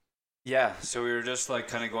Yeah, so we were just like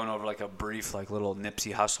kind of going over like a brief like little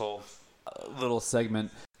Nipsey Hussle little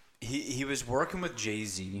segment. He was working with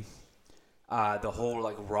Jay-Z, the whole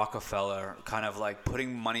like Rockefeller kind of like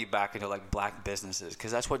putting money back into like black businesses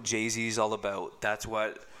because that's what Jay-Z is all about. That's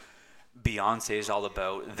what Beyonce is all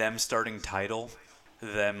about. Them starting Tidal,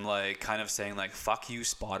 them like kind of saying like fuck you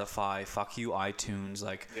Spotify, fuck you iTunes,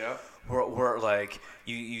 like Yeah. we're like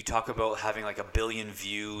you talk about having like a billion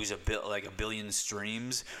views, like a billion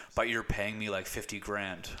streams, but you're paying me like 50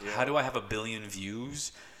 grand. Yeah. How do I have a billion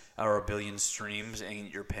views or a billion streams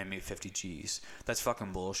and you're paying me 50 G's? That's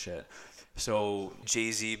fucking bullshit. So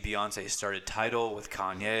Jay-Z, Beyonce started Tidal with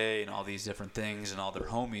Kanye and all these different things and all their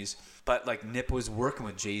homies. But like Nip was working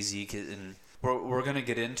with Jay-Z and we're going to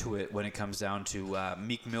get into it when it comes down to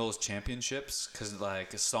Meek Mill's championships because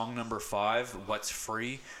like song number 5, What's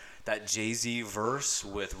Free, that Jay-Z verse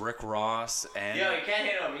with Rick Ross and Yo, you can't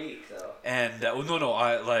hit on Meek though. and no,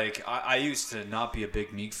 I used to not be a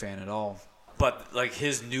big Meek fan at all, but like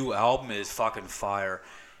his new album is fucking fire,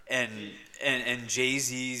 and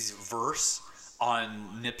Jay-Z's verse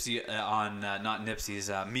on Nipsey not Nipsey's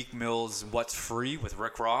Meek Mill's What's Free with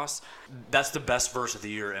Rick Ross, that's the best verse of the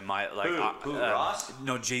year in my like. Who Ross?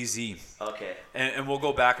 No, Jay-Z. Okay. And we'll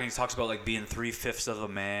go back and he talks about like being 3/5 of a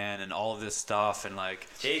man and all of this stuff and like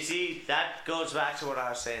Jay-Z, that goes back to what I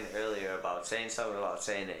was saying earlier about saying something about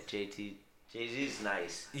saying it. Jay-Z's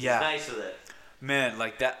nice. Yeah. He's nice with it. man,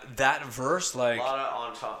 like that verse, like A lot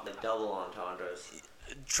of like double entendres.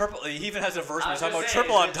 triple. He even has a verse where I he's was talking about gonna say,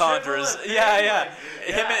 triple is it triple entendres. and Yeah.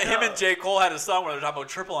 three? Like, Him and J. Cole had a song where they're talking about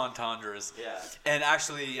triple entendres. Yeah. And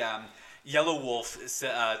actually, Yellow Wolf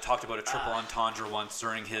talked about a triple entendre once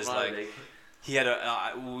during his like. He had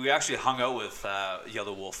we actually hung out with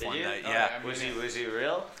Yellow Wolf one you? night. Oh, Yeah. Was he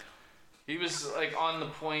real? He was like on the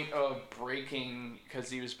point of breaking because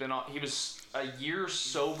he was a year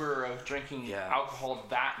sober of drinking Yeah. alcohol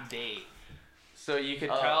that day. So you could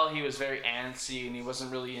tell he was very antsy and he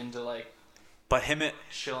wasn't really into like But him and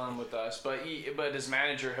chilling with us. But his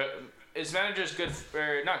manager's good,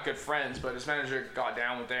 or not good friends, but his manager got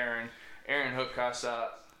down with Aaron. Aaron hooked us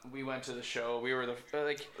up. We went to the show. We were the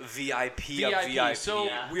VIP of VIP. So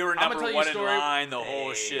we were I'ma number tell you a one in story. line. The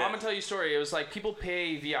whole shit. I'm gonna tell you a story. It was like people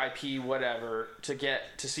pay VIP whatever to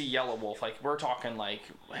get to see Yellow Wolf. Like we're talking like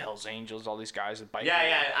Hell's Angels, all these guys with bike.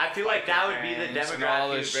 Yeah. I feel like that would be the bands and all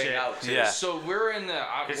demographic this you bring shit. out too. Yeah. So we're in the.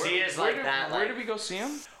 Because he is like that. Where like- did we go see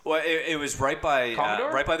him? Well, it was right by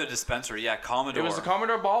Commodore? the dispensary. Yeah, Commodore. It was the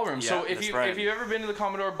Commodore Ballroom. Yeah, So that's right. if you've ever been to the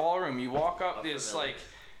Commodore Ballroom, you walk up this like.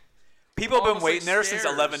 People have been almost like waiting there since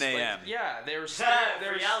stairs. 11 Like, a.m. yeah, they were For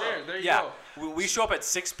stairs. Yellow. There you Yeah, go. we show up at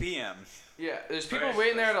 6 p.m. Yeah, there's people Fresh,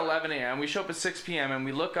 waiting there at fresh. 11 a.m. We show up at 6 p.m. and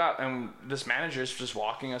we look up and this manager's just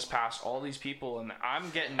walking us past all these people and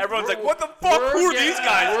I'm getting. Everyone's we're- like, "What the fuck? we're Who are getting- these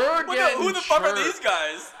guys? We're Who the fuck are chirped. these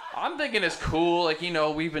guys?" I'm thinking it's cool, like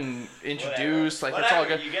we've been introduced, like it's all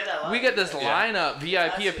Whatever, good. you get that We get this lineup, VIP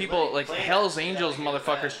That's of people it, like play Hell's that. Angels Yeah, we get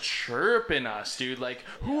motherfuckers that. chirping us, dude. Like,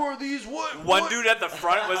 who are these? One dude at the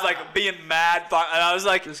front was like being mad, and I was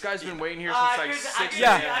like, This guy's been waiting here I since like could 6 see-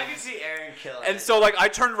 Yeah. I could see Aaron killing and it. so like I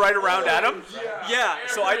turned right around at him. Yeah.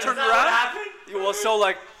 So I Is turned that what around. happened? Well, so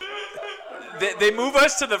like. They move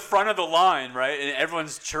us to the front of the line, right? And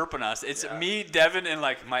everyone's chirping us. It's me, Devin, and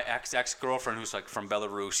like my ex-girlfriend who's like from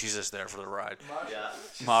Belarus. She's just there for the ride. Yeah.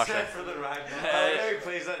 Masha. Set for the ride. I know he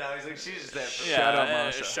plays that now. He's like, she's just there for the Yeah, Shout out,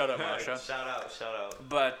 Masha. Shut up, Masha. Shout out.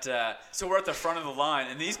 But so we're at the front of the line,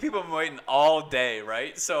 and these people have been waiting all day,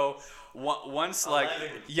 right? So once like 11.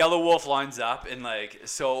 Yellow Wolf lines up, and like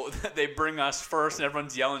so they bring us first, and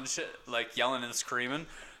everyone's yelling shit, like yelling and screaming.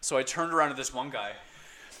 So I turned around to this one guy.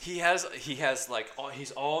 He has like he's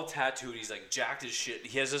all tattooed. He's like jacked as shit.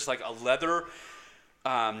 He has this like a leather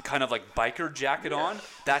kind of like biker jacket on.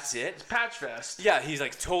 That's it. Patch Fest. Yeah, he's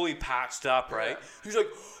like totally patched up, right? He's like,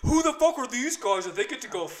 who the fuck are these guys that they get to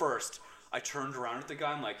go first? I turned around at the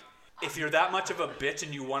guy. I'm like, if you're that much of a bitch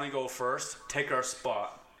and you want to go first, take our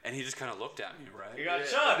spot. And he just kind of looked at me, right? You got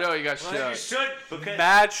shook. No, you got Well, you shook. should because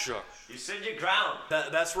Mad shook. you stood your ground.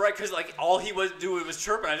 That's right, because like all he was doing was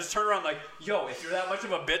chirping. I just turned around like, yo, if you're that much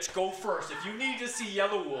of a bitch, go first. If you need to see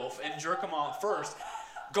Yellow Wolf and jerk him off first,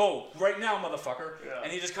 go right now, motherfucker. Yeah.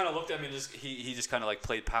 And he just kind of looked at me and he just kind of like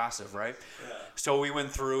played passive, right? Yeah. So we went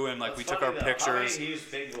through and like we took our pictures. He was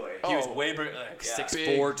big boy. He was Oh. way bigger, like Yeah. 6'4",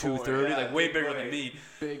 Big boy, 230, yeah, like way big bigger boy. than me.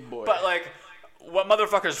 Big boy. But like, what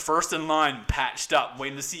motherfucker's first in line, patched up,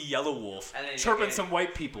 waiting to see Yellow Wolf, And then you chirping get- some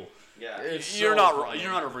white people. Yeah. It's You're so not funny.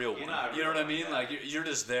 you're not a real You're one. not a You know what I real mean? one, Like you're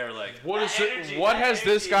just there, like. What is That it? energy- What that has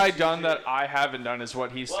this energy guy is done huge. that I haven't done? Is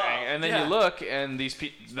what he's Well, saying. And then yeah. you look, and the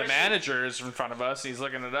Especially- manager is in front of us. He's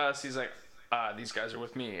looking at us. He's like, these guys are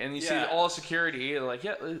with me. And you see Yeah. all security, they're like,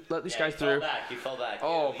 yeah, let these guys through. He fell back.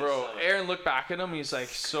 Oh, bro. Aaron looked back at him. He's like,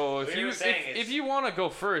 so if you want to go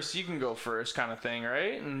first, you can go first, kind of thing,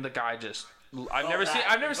 right? And the guy just, I've never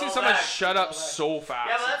seen someone shut up so fast.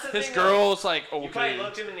 Yeah, but that's the His thing, girl's like, You probably okay.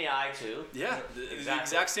 looked him in the eye too. Yeah, the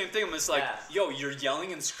exact same thing. I'm just like, yo, you're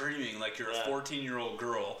yelling and screaming like you're a 14-year-old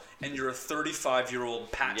girl, and you're a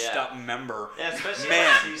 35-year-old patched up member. Yeah, especially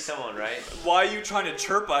Man, when you see someone, right? why are you trying to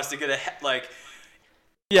chirp us to get a like?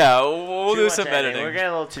 Yeah, we'll do some editing. We're getting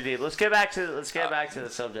a little too deep. Let's get back to the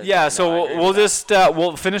subject. Yeah, so we'll just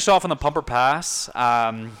we'll finish off on the Pumper Pass.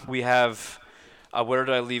 We have. Where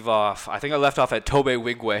did I leave off? I think I left off at Tobe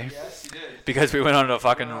Wigway. Yes, you did. Because we went on a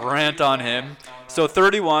fucking rant on him. So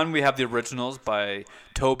 31, we have the originals by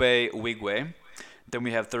Tobe Wigway. Then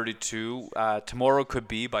we have 32, Tomorrow Could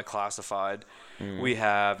Be by Classified. We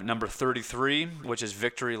have number 33, which is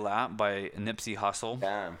Victory Lap by Nipsey Hussle.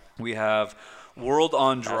 Damn. We have World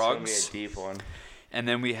on That's Drugs. gonna be a deep one. And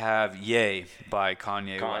then we have Yay by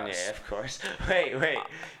Kanye West. Of course. Wait.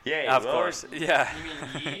 Yay. Of course. Yeah.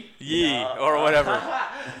 You mean Yee No. or whatever.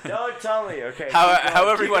 Don't tell me. Okay.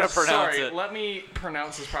 However you want to pronounce Sorry, it. let me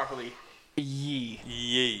pronounce this properly. Yee.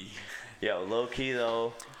 Yee. Yo, low key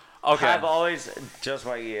though. Okay. I've always, just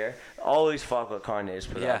my ear, always fuck with Kanye's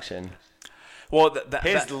production. Well,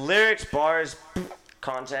 His lyrics, bars,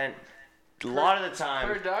 content, a lot of the time.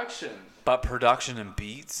 Production. but production and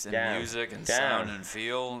beats and Damn. music and Damn. sound and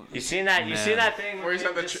feel. You seen that? You seen Man. that thing? Where he's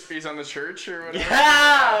on the just- he's on the church or whatever.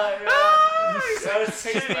 Yeah. So Hey,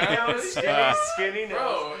 skinny man. nose, skinny nose.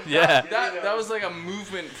 Bro, Yeah. that was like a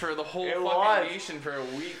movement for the whole It fucking was. nation for a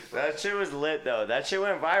week. That shit was lit though. That shit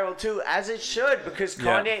went viral too, as it should, because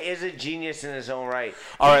Yeah. Kanye is a genius in his own right.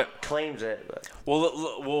 All He right. claims it. But.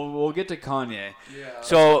 We'll get to Kanye. Yeah.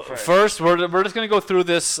 So first. first, we're just gonna go through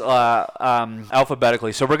this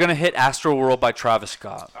alphabetically. So we're gonna hit Astro World by Travis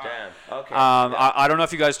Scott. Damn. Okay. I don't know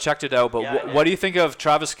if you guys checked it out, but Yeah, I did. what do you think of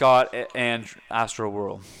Travis Scott and Astro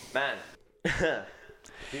World? Man.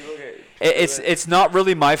 People get. It's not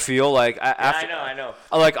really my feel. Like after, I know.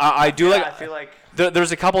 Like I do like. I feel like.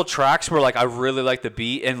 There's a couple tracks where like I really like the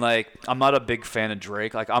beat, and like I'm not a big fan of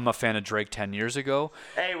Drake. Like I'm a fan of Drake 10 years ago.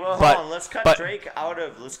 Hey, well, But- hold on. Let's cut but- Drake out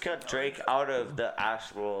of the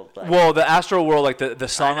Astro. Like, Well, the Astro World, like the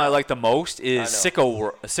song I know. like the most is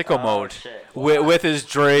Sicko Oh, Mode shit. with his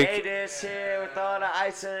Drake. Hey, this here with all the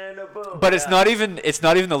ice in the boot. But it's not even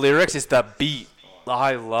the lyrics, it's the beat.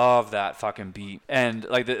 I love that fucking beat. And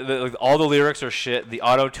like like, all the lyrics are shit, the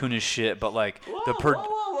auto tune is shit, but like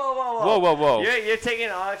Whoa. You're taking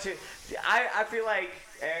auto tune. I feel like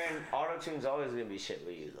Aaron, auto tune's always gonna be shit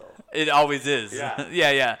with you though. It always is. Yeah.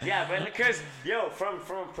 yeah. Yeah, but because from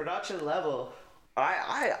production level,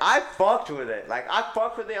 I fucked with it. Like I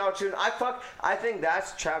fucked with the auto tune. I think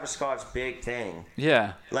that's Travis Scott's big thing.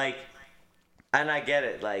 Yeah. Like, and I get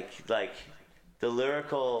it. Like the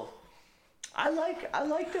lyrical. I like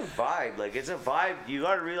the vibe. Like it's a vibe. You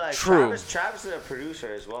gotta realize. True. Travis is a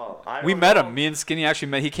producer as well. We met him. Me and Skinny actually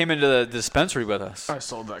met. He came into the dispensary with us. I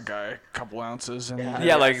sold that guy a couple ounces and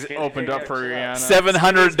Yeah, like, opened up for Rihanna.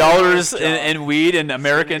 $700 in weed in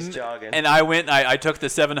American, Skinny's jogging. and I took the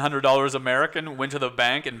 $700 American, went to the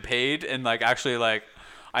bank and paid, and like actually like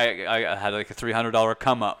I had like a $300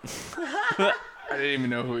 come up. I didn't even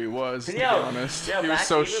know who he was, to be Yo, honest. yo, he was back-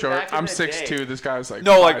 so even short. back in I'm the 6'2". day. This guy was like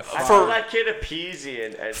No, like, 5'5". I for- saw that kid appeasy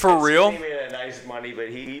and For real? Skinny made a nice money, but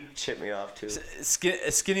he chipped me off too.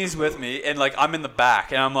 Skinny's with me, and like I'm in the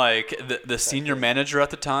back, and I'm like the senior manager at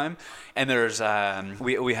the time, and there's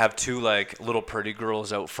we have two like little pretty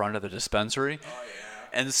girls out front of the dispensary.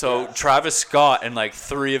 And so Travis Scott and like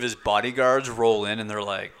three of his bodyguards roll in, and they're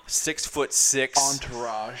like 6'6".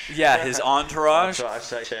 Entourage. Yeah, his entourage.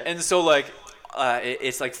 And And so like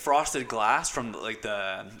it's like frosted glass from like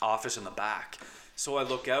the office in the back. So I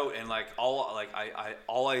look out, and like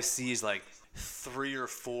all I see is like 3 or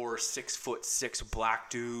 4 6'6" black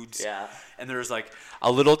dudes. Yeah. And there's like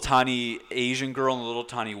a little tiny Asian girl and a little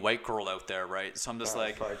tiny white girl out there, right? So I'm just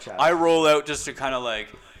like, fuck, Travis. I roll out just to kind of like,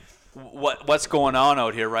 what's going on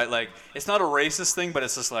out here, right? Like it's not a racist thing, but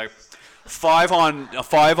it's just like 5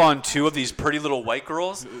 on 2 of these pretty little white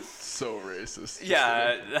girls. So racist.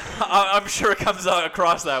 Yeah, I'm sure it comes out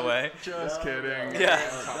across that way. Just kidding. Yeah.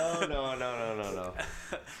 No.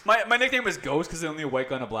 My nickname was Ghost because the only white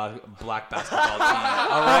guy on a black basketball team.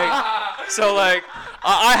 All right. So like,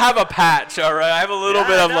 I have a patch. All right. I have a little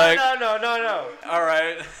bit of like. No. All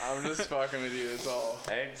right. I'm just fucking with you. That's all.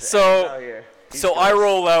 So I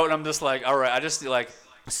roll out and I'm just like, all right. I just like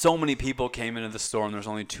so many people came into the store and there's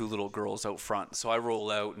only 2 little girls out front. So I roll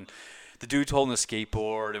out and the dude's holding a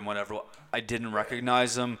skateboard and whatever. I didn't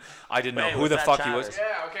recognize him. I didn't know who was the that fuck he Travis? was.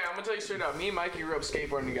 Yeah, okay, I'm gonna tell you straight up. Me and Mikey grew up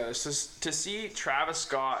skateboarding together. So to see Travis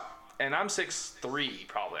Scott, and I'm 6'3",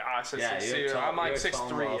 probably. I said Yeah, 6'2". you're tall- I'm like you're a tall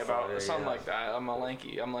 6'3", about motherfucker, something yeah. like that. I'm a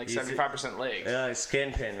lanky. I'm like He's a- 75% legs. Yeah,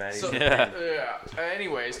 skin pin, man. So, Yeah.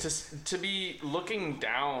 Anyways, to be looking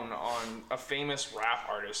down on a famous rap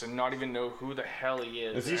artist and not even know who the hell he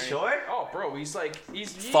is. Was he right? short? Oh, bro, he's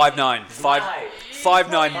 5'9",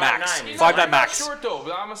 5'9" max, 5'9". 5'9" Not max. short though,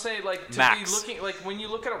 but I'm gonna say like to Max. be looking like when you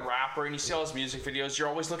look at a rapper and you see all his music videos, you're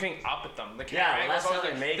always looking up at them. The Yeah, camera well, angles, that's how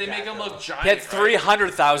always, they like, make that, him though. look giant. He had right?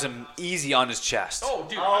 300,000 easy on his chest. Oh,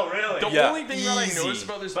 dude. Oh, really? The Yeah. only thing that I Easy. noticed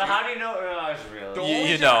about this But dude, how do you know it's real? The You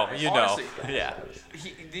only know, thing- you know. honestly, Yeah.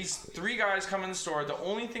 these three guys come in the store. The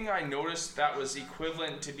only thing I noticed that was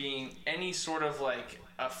equivalent to being any sort of like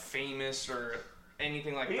a famous or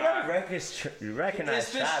anything like You that. gotta recognize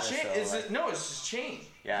Is this Travis, chain? though, Is like- it, no, it's just chain.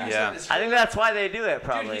 Yeah. He Yeah. said it's I think that's why they do it, Dude,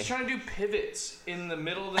 probably. he's trying to do pivots in the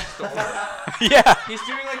middle of the store. Yeah. He's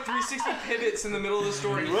doing like 360 pivots in the middle of the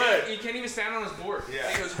store. would. He can't even stand on his board. Yeah.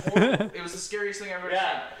 It was horrible. It was the scariest thing I've ever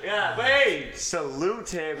Yeah, but hey, salute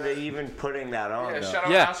him to even putting that on. seen. Yeah, though. shout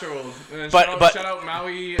out Yeah. Astroworld. But- shout out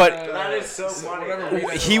Maui. but- That is so funny. Whatever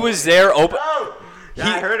weed He is. was there open. Oh, yeah,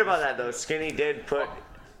 He- I heard about that though. Skinny did put.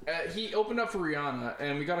 He opened up for Rihanna,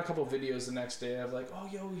 and we got a couple videos the next day of like, oh,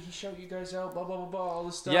 yo, he shout you guys out, blah, blah, blah, blah, all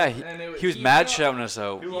this stuff. Yeah, and he was mad went up- shouting us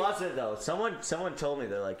out. Who was it though? Someone told me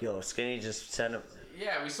they're like, yo, Skinny just sent him.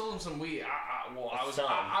 Yeah, we sold him some weed. I was Some.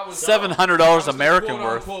 I was $700 I was the American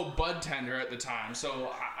worth. quote bud tender at the time,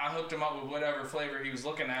 so I hooked him up with whatever flavor he was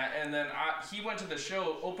looking at, and then he went to the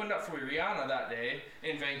show, opened up for Rihanna that day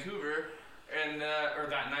in Vancouver, and or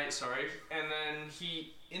that night, sorry, and then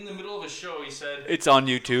he in the middle of a show he said, It's on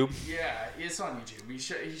YouTube. yeah, it's on YouTube. He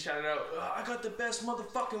shouted out, I got the best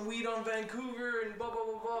motherfucking weed on Vancouver and blah blah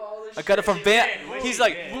blah blah. All this I got it from Van. He's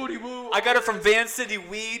like, Booty woo. I got it from Van City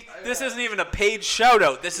Weed. This isn't even a paid shout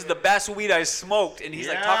out. This is the best weed I smoked. And he's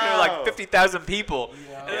like talking to like 50,000 people.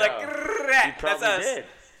 And they're like, He "Grrrr, probably that's us. did.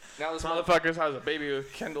 Now this motherfucker has a baby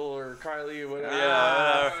with Kendall or Kylie or whatever.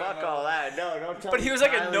 Yeah. Fuck all that. No, don't tell But me he was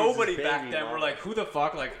like Kylie's a his nobody baby, back then. man. We're like, who the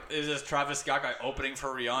fuck? Like, is this Travis Scott guy opening for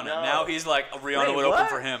Rihanna? No. Now he's like, Rihanna Wait, would open what?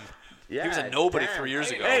 for him. Yeah, He was a nobody damn. 3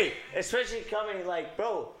 years ago. Hey, especially coming like,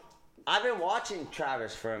 bro, I've been watching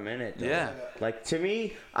Travis for a minute. Though. Yeah. Like to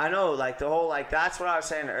me, I know like the whole like that's what I was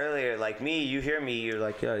saying earlier. Like me, you hear me, you're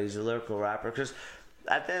like, yo, he's a lyrical rapper. Because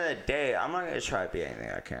at the end of the day, I'm not gonna try to be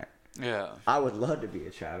anything I can't. Yeah. I would love to be a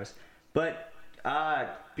Travis, but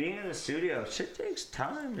being in the studio, shit takes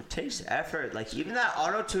time. It takes effort. Like even that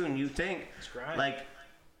auto tune, you think like.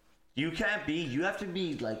 You can't be. You have to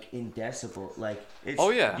be like in decibel. Like it's. Oh,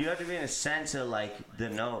 yeah. You have to be in a sense of like the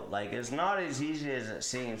note. Like it's not as easy as it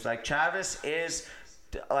seems. Like Travis is,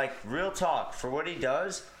 like real talk for what he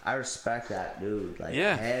does. I respect that dude. Like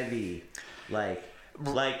Yeah. heavy.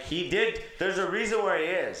 Like he did. There's a reason where he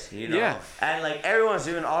is. You know. Yeah. And like everyone's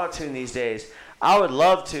doing auto tune these days. I would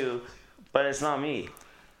love to, but it's not me.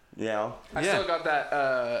 You know. I Yeah. still got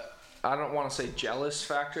that. I don't want to say jealous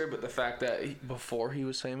factor, but the fact that before he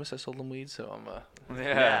was famous, I sold him weed, so I'm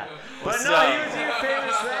Yeah. But What's no, up? he was even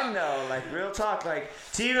famous then though. Like real talk, like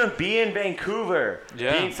to even be in Vancouver,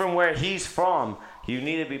 Yeah. being from where he's from, you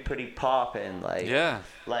need to be pretty poppin'. Like Yeah.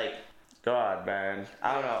 like God, man.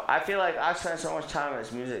 I don't know. I feel like I spent so much time on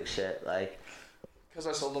this music shit. Like because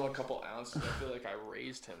I sold him a couple ounces. I feel like I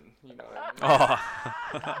raised him. You know what I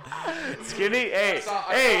mean? Oh. Skinny, hey,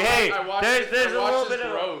 I watched there's a little his bit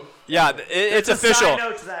of growth. Yeah, it's a official. side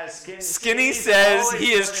note to that. Skinny Skinny's says always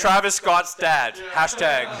he is putting- Travis Scott's dad.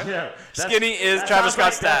 Hashtag. Yeah, Skinny is that Travis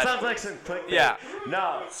sounds Scott's like, dad. That sounds like some clickbait. Yeah.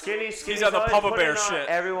 No, Skinny's on the always Papa putting Bear on shit.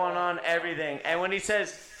 Everyone on everything, and when he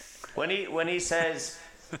says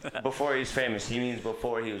before he's famous, he means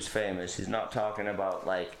before he was famous. He's not talking about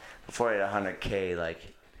like before he had 100K. Like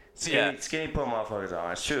Skinny put motherfuckers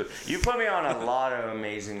on. It's true. You put me on a lot of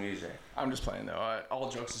amazing music. I'm just playing though. All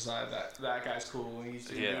jokes aside, that guy's cool. He's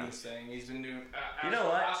been doing his thing. He's been doing. You know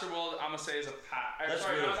what? Astroworld, I'm gonna say is a pass. That's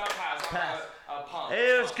Sorry, rude. not pass. Pass. A pump.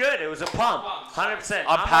 It was good. It was a pump. 100%.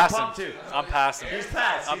 I'm a passing. pump too. I'm passing. He's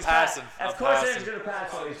passed. I'm He's passing. Passed. I'm Of course, passing. Aaron's gonna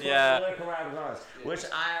pass. So he's Yeah. lyrical rappers on us, which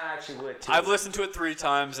I actually would too. I've listened to it 3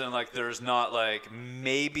 times and like there's not like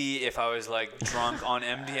maybe if I was like drunk on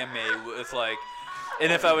MDMA with like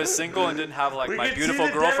and if I was single and didn't have like We my can see beautiful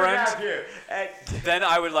the girlfriend, demographic here. then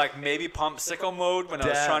I would like maybe pump sicko mode when I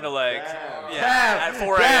was Damn, trying to like damn. at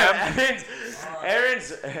 4 Damn. a.m.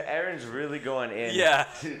 Aaron's really going in. Yeah.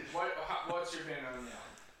 What's your opinion on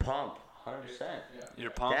that? Pump. 100%.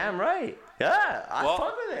 You're pumped. Damn right. Yeah, I Well,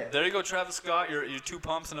 fuck with it. there you go, Travis Scott. You're 2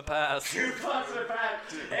 pumps and a pass. 2 pumps in the back.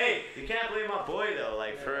 Hey, you can't blame my boy though,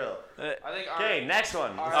 like for real. I think Okay, next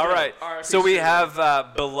one. All right. So we have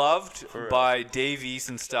 "Beloved" by Dave East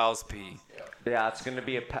and Styles P. Yeah, it's gonna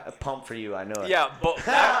be a pump for you. I know it. Yeah,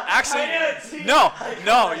 actually, I knew it.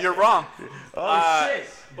 no, you're wrong. Oh shit.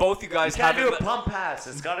 Both you guys You can't do haven't. a pump pass.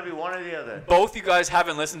 It's got to be one or the other. Both you guys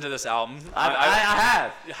haven't listened to this album. I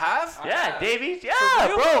have. You have? Yeah, Davey. Yeah,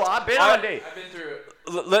 real? bro. I've been on Dave. I've been through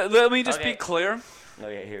it. Let me just Okay. be clear.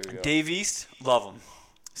 Okay, here we go. Dave East, love him.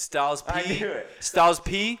 Styles I P, knew it. Styles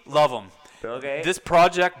P, love him. Okay. This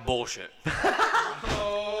project, bullshit.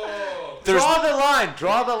 Oh. There's draw the line.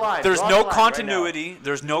 Draw the line. There's Draw no the line continuity.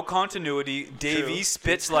 There's no continuity. Dave True. East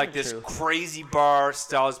spits True, like this true. crazy bar.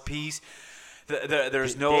 Styles P.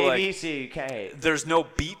 There's no Dave like. East, you can't hate. There's no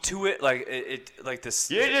beat to it. Like it like this.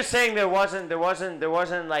 You're just saying there wasn't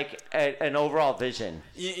like an overall vision.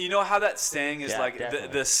 You know how that saying is Yeah, like definitely.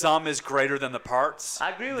 the sum is greater than the parts.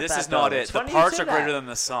 I agree with this that, is not though. it. It's The funny you parts say are greater that. than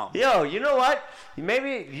the sum. Yo, you know what?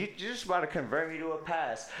 Maybe you're just about to convert me to a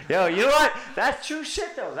pass. Yo, you know what? That's true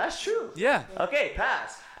shit though. That's true. Yeah. Okay,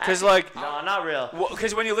 pass. 'Cause, like- no, not real.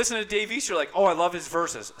 Because when you listen to Dave East, you're like, oh, I love his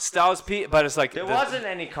verses. Styles P, but it's like There wasn't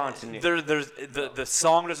any continuity. There's the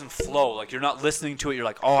song doesn't flow. Like you're not listening to it. You're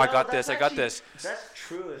like, oh, I No, got that's this. I got actually- this. That's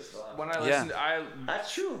true as well. When I Yeah. listened, I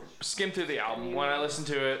That's true. skimmed through the album. When I listened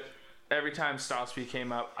to it, every time Styles P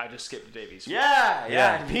came up, I just skipped to Davies. Yeah,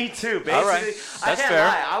 Yeah. me too. Basically, All right. I That's can't fair.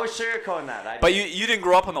 lie. I was sugarcoating that. But you didn't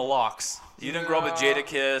grow up on the Locks. You didn't grow up with No. Jada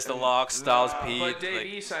Kiss, the Locks, Styles P. But Dave like,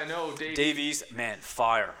 East, I know Dave. Dave East, man,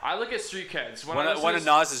 fire. I look at Street Kids. One of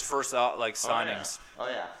Nas's first signings. Oh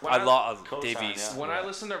yeah. When I I- love Co-sign, Dave East. yeah. When I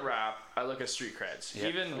listen to rap, I look at Street Creds. Yeah.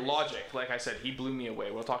 Even Logic, like I said, he blew me away.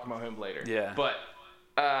 We'll talk about him later. Yeah. But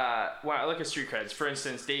when I look at Street Creds, for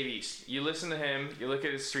instance, Dave East, you listen to him, you look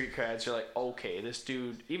at his Street Creds, you're like, okay, this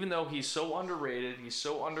dude, even though he's so underrated, he's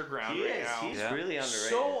so underground He right is. now. He's Yeah. really underrated.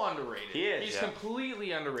 So underrated. He is, He's yeah.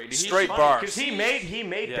 completely underrated. Straight should- bars. Because he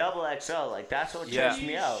made Yeah. double XL. Like that's what Yeah. trips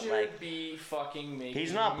me out. He should Like, be fucking making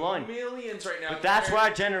He's not blowing. millions right now. but that's where our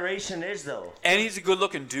generation is though. And he's a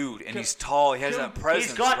good-looking dude, and he's tall. He has that presence.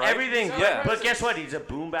 He's got right? everything. He's got Yeah. But guess what? He's a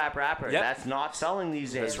boom bap rapper. Yep. That's not selling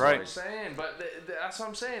these days. That's right. That's what I'm saying, but that's what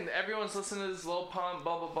I'm saying. Everyone's listening to this little pump,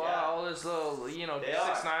 blah blah blah, Yeah. all this little, They are.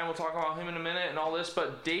 6ix9ine. We'll talk about him in a minute and all this.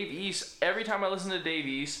 But Dave East, every time I listen to Dave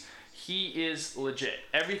East, he is legit.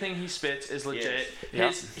 Everything he spits is legit.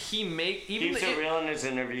 Yes. He make even Keeps it real in his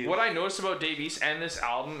interview. what I noticed about Dave East and this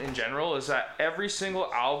album in general is that every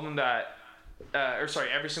single album that,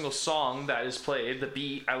 every single song that is played, the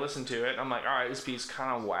beat, I listen to it, I'm like, all right, this beat's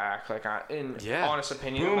kind of whack. Like, in Yeah. honest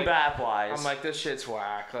opinion, I'm boom like, bap wise. I'm like, this shit's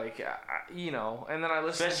whack. Like, and then I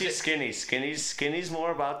listen Especially to Skinny's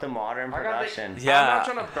more about the modern I got production. Yeah. I'm not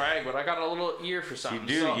trying to brag, but I got a little ear for something. You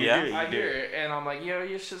do, So you Yeah. do, you I do. hear it, and I'm like, yo,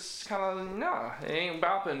 it's just kind of, nah, it ain't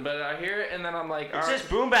bopping. But I hear it, and then I'm like, all It's right. just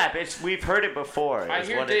boom bap. We've heard it before. I is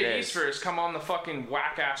hear what Dave it is. East verse come on the fucking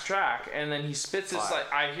whack ass track, and then he spits this Fire.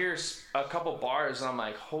 like I hear a couple bars, and I'm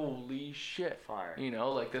like, holy shit, Fire. You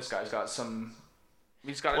know, like this guy's got some.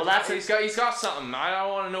 He's got. Well, he's got something. I don't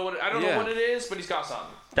want to know what. I don't know Yeah. what it is, but he's got something.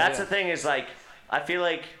 That's Yeah. the thing is like, I feel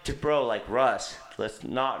like like Russ. Let's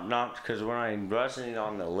not because we're not Russ isn't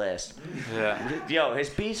on the list. Yeah. Yo, his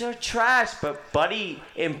beats are trash, but Buddy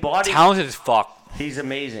embodied. Talented as fuck. He's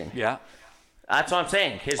amazing. Yeah. That's what I'm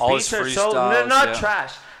saying. His All beats his are so freestyles, they're not yeah.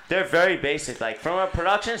 trash. They're very basic. Like from a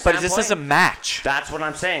production But standpoint. this doesn't match. That's what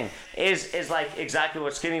I'm saying. Is like exactly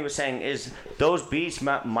what Skinny was saying. Is those beats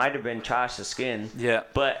might have been trash to Skin. Yeah.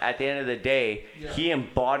 But at the end of the day, he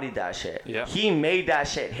embodied that shit. Yeah. He made that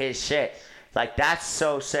shit his shit. Like that's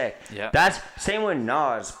so sick. Yeah. That's same with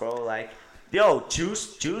Nas, bro. Like, yo,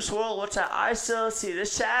 Juice WRLD, what's that? I still see the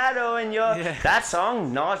shadow in your. Yeah. That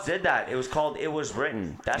song, Nas did that. It was called "It Was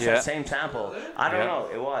Written." That's Yeah. that same sample. I don't Yeah. know.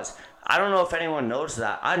 It was. I don't know if anyone noticed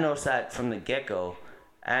that. I noticed that from the get go,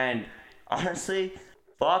 and honestly,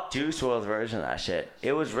 fuck Juice WRLD's version of that shit.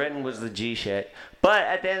 It Was Written was the G shit. But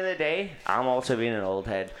at the end of the day, I'm also being an old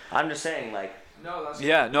head. I'm just saying, like. No, that's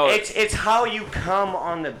Yeah. No. It's how you come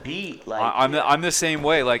on the beat, like I'm the same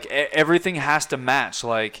way. Like everything has to match.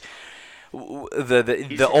 Like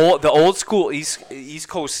the old school East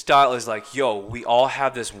Coast style is like, yo, we all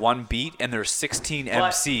have this one beat and there's 16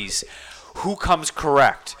 MCs. Who comes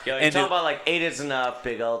correct? Yo, you're and talking about like 8 is enough,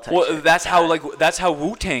 Big L type well, shit. that's how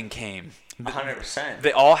Wu-Tang came. 100%.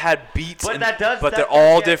 They all had beats, But and, that does- but that they're does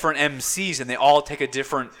all get- different MCs, and they all take a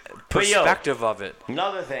different But yo, perspective of it.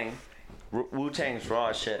 Another thing, Wu-Tang's raw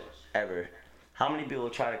as shit ever. How many people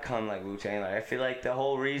try to come like Wu-Tang? Like I feel like the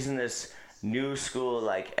whole reason this new school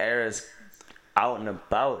like era's out and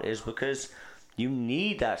about is because you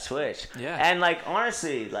need that switch. Yeah. And like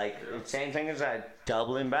honestly, like same thing as that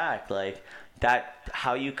doubling back, like that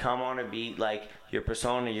how you come on a beat, like your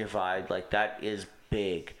persona, your vibe, like that is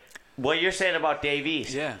big. What you're saying about Dave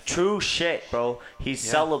East, Yeah. true shit, bro. He's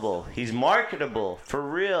sellable. He's marketable for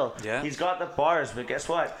real. Yeah. He's got the bars, but guess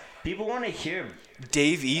what? People want to hear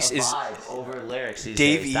Dave East a is vibe over lyrics. These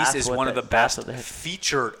Dave days. East That's is what one of the that's best what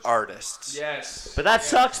featured artists. Yes. But that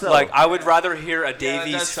sucks though. Like I would rather hear a Dave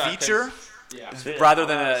that does East suck, 'cause- feature Yeah. rather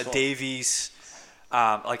than a Dave East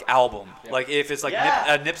like album. Like if it's like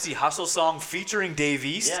Yeah. a Nipsey Hussle song featuring Dave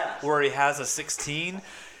East Yeah. where he has a 16,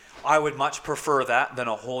 I would much prefer that than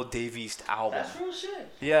a whole Dave East album. That's real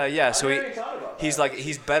shit. Yeah. So never even thought about he's that. like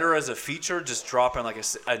he's better as a feature, just dropping like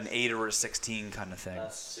an 8 or a 16 kind of thing.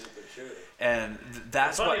 That's super true. And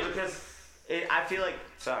that's It's what. funny because I feel like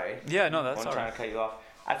sorry. Yeah, no, that's I'm all trying right. to cut you off.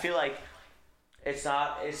 I feel like it's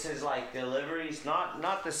not. It's his like delivery's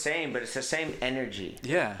not the same, but it's the same energy.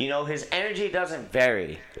 Yeah. You know, his energy doesn't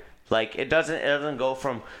vary. Like it doesn't go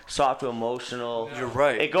from soft to emotional. You're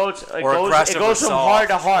right. It goes Or aggressive from or hard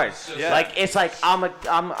to soft. hard. Yeah. Like it's like I'm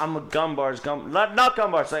a gun bars not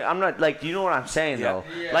gun bars. Like I'm not like you know what I'm saying Yeah. though.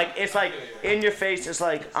 Yeah. Like it's like in your face. It's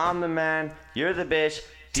like I'm the man. You're the bitch.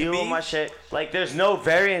 Deal with me- my shit. Like there's no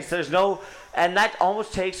variance. There's no, and that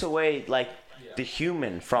almost takes away like the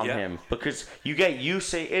human from Yeah. him because you get used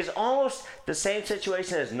to. It's almost the same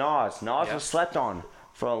situation as Nas. Nas Yeah. was slept on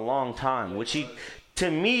for a long time, which he, to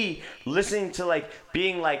me, listening to like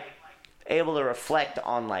being like able to reflect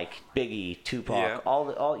on like Biggie, Tupac, Yeah.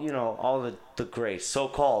 all you know, all the greats, so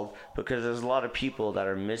called, because there's a lot of people that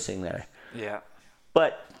are missing there. Yeah.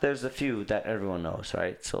 But there's a few that everyone knows,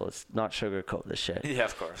 right? So let's not sugarcoat this shit. Yeah,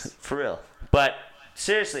 of course. For real. But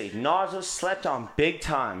seriously, Nas was slept on big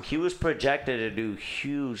time. He was projected to do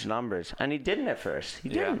huge numbers. And he didn't at first. He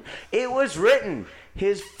Yeah. didn't. It was written.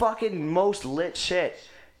 His fucking most lit shit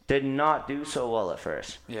did not do so well at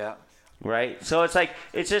first. Yeah. Right? So it's like,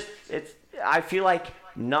 I feel like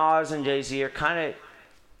Nas and Jay-Z are kind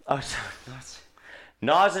of,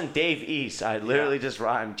 Nas and Dave East. I literally just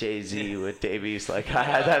rhymed Jay-Z with Dave East. Like I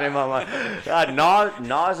had that in my mind.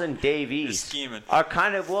 Nas and Dave East scheming. are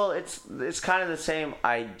kind of it's kind of the same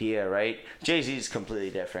idea, right? Jay-Z is completely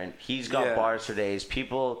different. He's got Yeah. bars for days.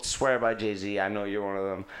 People swear by Jay-Z. I know you're one of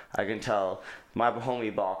them. I can tell. My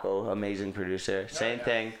homie Baco, amazing producer. Same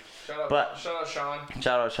thing. Shout out Sean.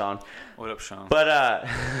 Shout out Sean. What up, Sean? But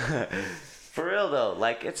for real though,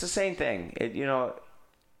 like it's the same thing.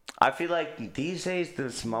 I feel like these days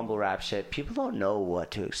this mumble rap shit, people don't know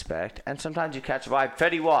what to expect, and sometimes you catch a vibe.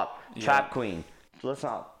 Fetty Wap, Trap Queen. Let's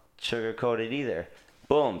not sugarcoat it either.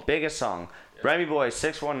 Boom, biggest song. Remy Boy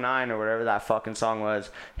 619 or whatever that fucking song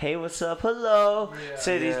was. Hey, what's up? Hello.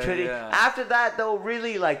 City's Yeah, pretty. yeah. After that though,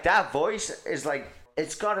 really like that voice is like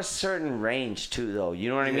it's got a certain range too though. You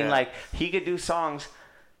know what I mean? Yeah. Like he could do songs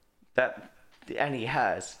that. And he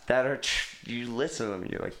has that are you listen to them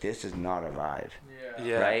and you're like, this is not a vibe,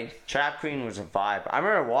 Yeah. right? Trap Queen was a vibe. I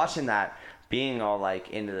remember watching that, being all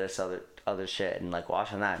like into this other shit, and like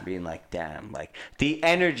watching that and being like, damn, like the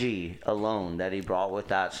energy alone that he brought with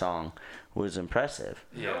that song was impressive.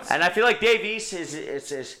 Yeah. And I feel like Dave East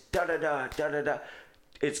is da da da da da da.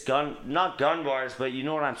 It's not gun bars, but you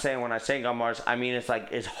know what I'm saying when I say gun bars. I mean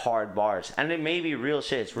it's hard bars, and it may be real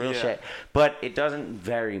shit. It's real Yeah. shit, but it doesn't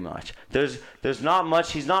vary much. There's not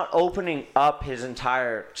much. He's not opening up his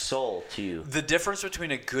entire soul to you. The difference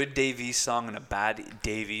between a good Dave East song and a bad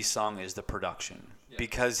Dave East song is the production.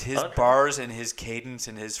 Because his Okay. bars and his cadence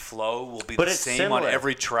and his flow will be But the it's same similar. on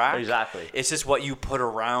every track. Exactly. It's just what you put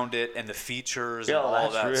around it and the features and Yo, all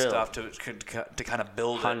that's that real. stuff to kind of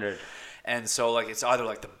build 100. it. And so, like, it's either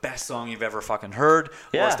like the best song you've ever fucking heard, or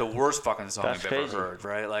Yeah. it's the worst fucking song That's you've crazy. ever heard,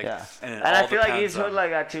 right? Like, Yeah. and, it And I all feel like depends he's hood on-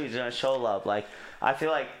 like that too. He's gonna show love. Like I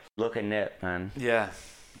feel like look at Nip, man. Yeah,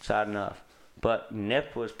 Sad enough, but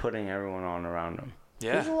Nip was putting everyone on around him.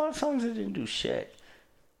 yeah, There's a lot of songs that didn't do shit,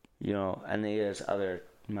 you know, and he has other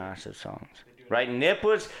massive songs. Right? Nip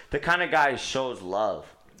was the kind of guy who shows love.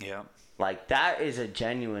 yeah. Like that is a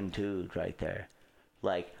genuine dude right there.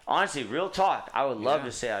 Like honestly, real talk. I would love Yeah.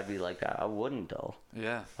 to say I'd be like that. I wouldn't though.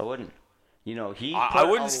 Yeah. I wouldn't. You know, he I put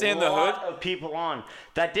wouldn't a stay in the lot hood. of people on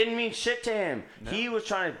that didn't mean shit to him. He was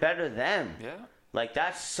trying to better them. Yeah. Like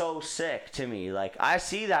that's so sick to me. Like I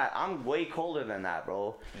see that. I'm way colder than that,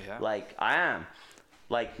 bro. Yeah. Like I am.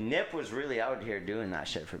 Like Nip was really out here doing that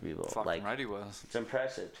shit for people. Fucking like right he was. it's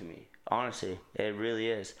impressive to me. Honestly, it really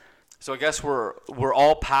is. So I guess we're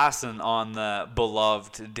all passing on the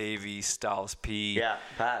beloved Davey Styles P. Yeah,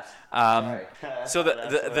 pass. Sorry. So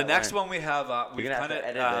That's the next one we have we've gonna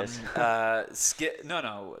kind have to of skit.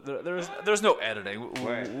 No, there's no editing.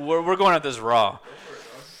 We're going at this raw.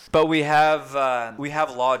 But we have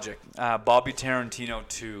Logic, Bobby Tarantino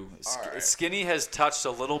 2. Right. Skinny has touched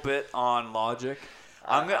a little bit on Logic.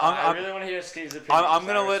 I really want to hear Skinny's opinion.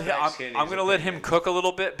 I'm gonna let him cook a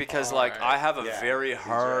little bit because I have a very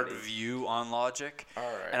hard ready. view on Logic, All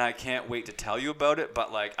right. and I can't wait to tell you about it.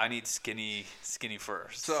 But I need Skinny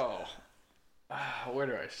first. So, where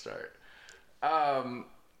do I start?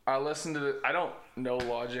 I listened to I don't know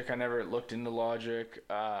Logic. I never looked into Logic.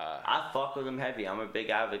 I fuck with him heavy. I'm a big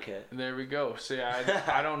advocate. There we go. See,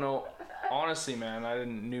 I don't know. Honestly, man, I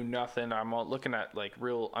knew nothing. I'm looking at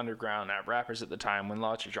real underground rappers at the time when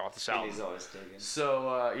Logic dropped this album. He's always digging. So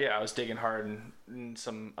I was digging hard in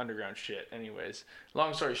some underground shit. Anyways,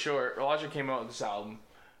 long story short, Logic came out with this album.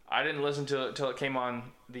 I didn't listen to it till it came on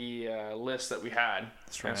the list that we had,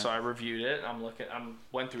 and so I reviewed it.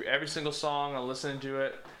 Went through every single song. I listened to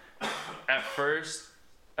it. At first,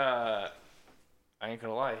 I ain't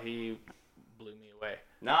gonna lie, he blew me away.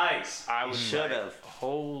 Nice. I was should have.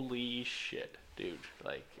 Holy shit, dude!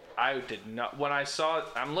 I did not. When I saw it,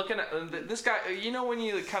 I'm looking at this guy. You know when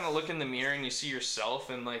you kind of look in the mirror and you see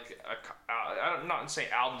yourself in I'm not saying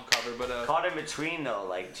album cover, but caught in between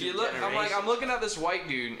though, two you look. generations. I'm looking at this white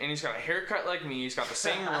dude, and he's got a haircut like me. He's got the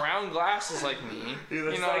same round glasses like me. You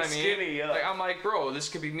know what I mean? Skinny, yeah. I'm like, bro, this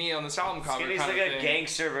could be me on this album cover. Skinny's kind like of a thing.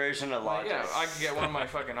 gangster version of Logic. Yeah, I could get one of my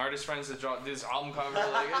fucking artist friends to draw this album cover.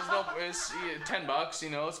 It's $10. You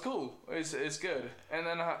know, it's cool. It's good. And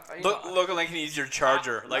then looking like he needs your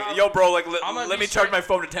charger. Yo, bro, let me charge my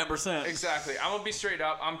phone to 10%. Exactly. I'm gonna be straight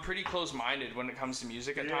up. I'm pretty close-minded when it comes to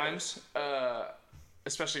music at times,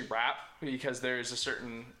 especially rap, because there's a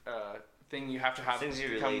certain thing you have to have Things you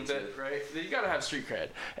to come relate with to. it, right? You gotta have street cred.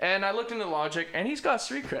 And I looked into Logic, and he's got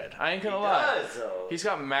street cred. I ain't gonna He lie. does, though. He's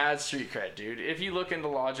got mad street cred, dude. If you look into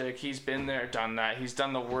Logic, he's been there, done that. He's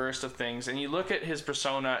done the worst of things. And you look at his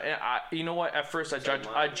persona, and you know what? At first,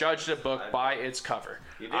 I judged a book by its cover.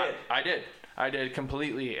 You did. I did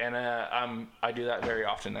completely, and I do that very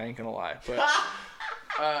often. I ain't gonna lie, but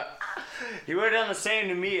You would have done the same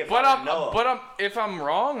to me if but I didn't know. if I'm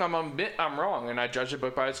wrong, I'm wrong, and I judge a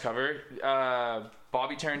book by its cover.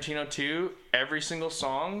 Bobby Tarantino 2, every single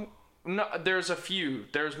song. No, there's a few.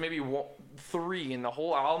 There's maybe 3 in the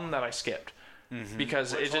whole album that I skipped.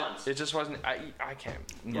 Because Which ones? it just wasn't. I can't.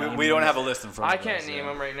 We don't have a list in front I of us. can't name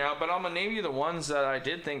them right now, but I'm gonna name you the ones that I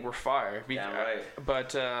did think were fire. Damn right.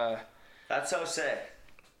 But That's so sick.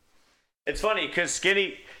 It's funny because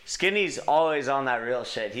Skinny's always on that real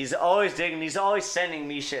shit. He's always digging. He's always sending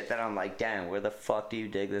me shit that I'm like, damn, where the fuck do you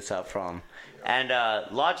dig this up from? And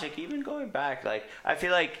Logic, even going back, I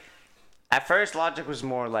feel like at first Logic was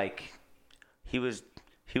more he was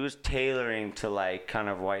tailoring to kind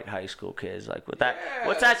of white high school kids, with that.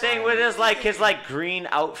 What's that thing with his green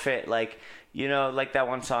outfit, that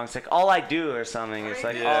one song. It's all I do or something. It's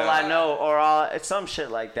all I know or it's some shit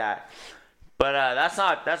like that. But that's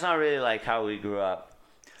not really how we grew up.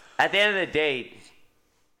 At the end of the day,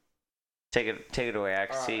 take it away. I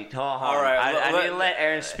can see. All right. I need to let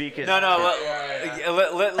Aaron speak. Listen.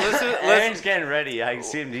 Aaron's getting ready. I can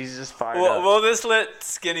see him. He's just fired up. We'll just let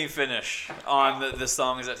Skinny finish on the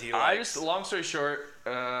songs that he likes. Long story short,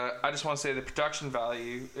 I just want to say the production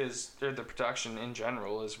value the production in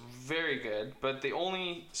general is very good. But the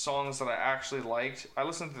only songs that I actually liked, I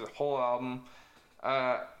listened to the whole album.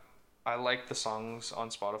 I liked the songs on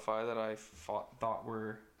Spotify that I thought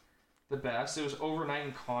were the best. It was Overnight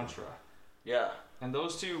and Contra. Yeah. And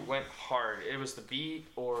those two went hard. It was the beat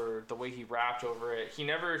or the way he rapped over it. He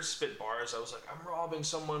never spit bars. I was like, I'm robbing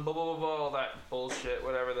someone, blah, blah, blah, blah, all that bullshit,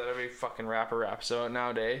 whatever that every fucking rapper raps out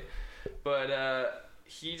nowadays. But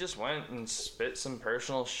he just went and spit some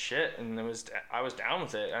personal shit, and I was down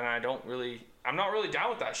with it. And I'm not really down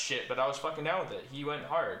with that shit, but I was fucking down with it. He went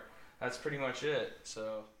hard. That's pretty much it.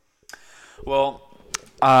 So... Well,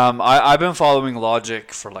 I've been following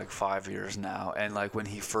Logic for 5 years now, and when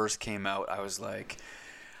he first came out, I was a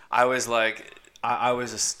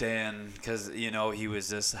stan because he was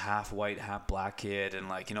this half white, half black kid, and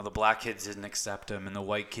the black kids didn't accept him, and the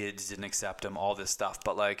white kids didn't accept him, all this stuff.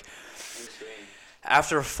 But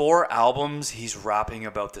after 4 albums, he's rapping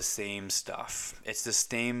about the same stuff. It's the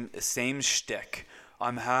same shtick.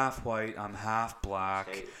 I'm half white, I'm half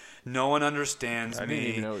black. No one understands me. I didn't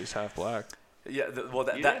even know he's half black. Yeah,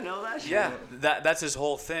 you didn't know that shit? Yeah, that's his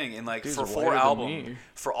whole thing. And Dude's for whiter than me.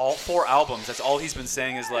 all 4 albums, that's all he's been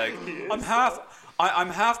saying is I'm I'm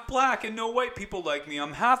half black and no white people like me.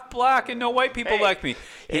 I'm half black and no white people like me.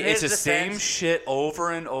 It's the same shit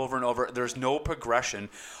over and over and over. There's no progression.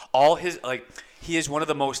 All his he is one of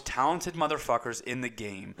the most talented motherfuckers in the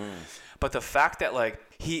game. But the fact that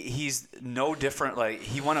he's no different,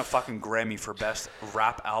 he won a fucking Grammy for best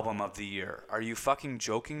rap album of the year. Are you fucking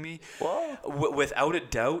joking me? Without a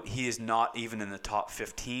doubt, he is not even in the top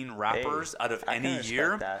 15 rappers out of any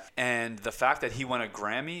year. And the fact that he won a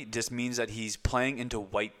Grammy just means that he's playing into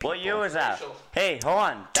white people. What year was that? Hey, hold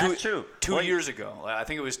on. That's true. 2 years ago. I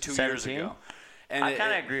think it was 2 years ago. And I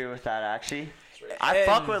kind of agree with that, actually. I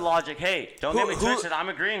fuck with Logic. Hey, don't get me twisted. I'm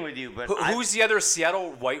agreeing with you, but who's the other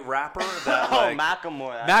Seattle white rapper? That,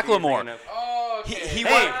 Macklemore. Macklemore. Oh, okay. He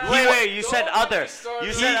wait. You said other.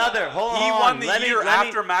 You said other. Hold on. He won the year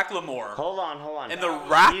after Macklemore. Hold on. In the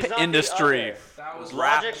rap industry. That was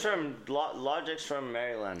Logic's from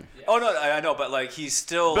Maryland. Yeah. Oh no, I know, but he's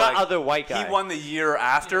still other white guy. He won the year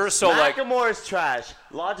after, so Macklemore is trash.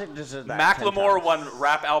 Logic deserves that. Macklemore won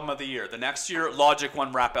Rap Album of the Year. The next year, Logic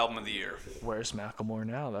won Rap Album of the Year. Where's Macklemore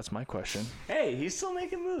now? That's my question. Hey, he's still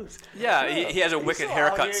making moves. Yeah, he has a wicked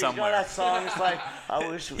haircut somewhere. That song is I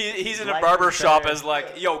wish. He's in a barber shop as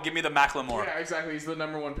yo, give me the Macklemore. Yeah, exactly. He's the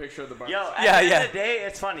 #1 picture of the barber. Yo, at the end of the day,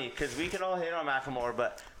 it's funny because we can all hate on Macklemore,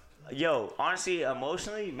 but yo, honestly,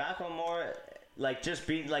 emotionally, Macklemore, just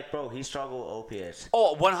being bro, he struggled with opiates.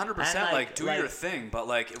 Oh, 100%. Do your thing, but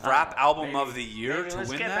rap album of the year to let's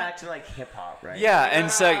win get that. back to hip hop, right? Yeah, and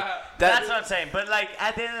it's that's what I'm saying. But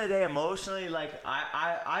at the end of the day, emotionally,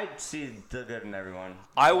 I see the good in everyone.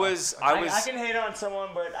 I can hate on someone,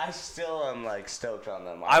 but I still am stoked on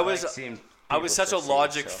them. I was such a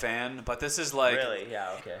Logic fan, but this is really,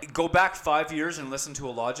 yeah, okay. Go back 5 years and listen to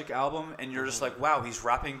a Logic album, and you're just wow, he's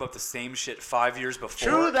rapping about the same shit 5 years before.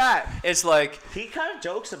 True that. It's he kind of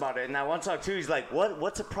jokes about it in that one song too. He's like,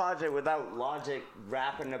 what's a project without Logic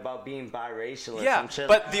rapping about being biracial? Yeah,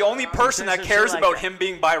 but the only person that cares about him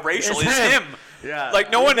being biracial is him. Yeah.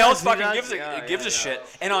 No one else fucking gives a shit.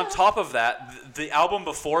 And on top of that, the album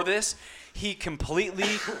before this, he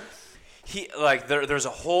completely. There's a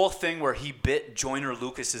whole thing where he bit Joyner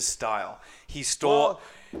Lucas's style. He stole.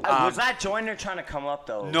 Was that Joyner trying to come up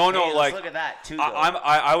though? No, let's look at that too.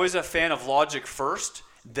 I was a fan of Logic first.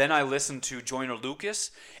 Then I listened to Joyner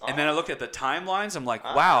Lucas, and then I looked at the timelines. I'm like,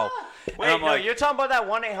 wow. Wait, no, you're talking about that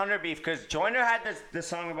 1-800 beef because Joyner had the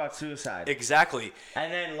song about suicide. Exactly.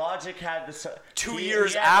 And then Logic had the 2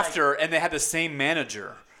 years after, and they had the same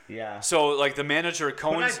manager. Yeah. So the manager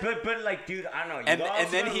Cohen's. But dude, I don't know.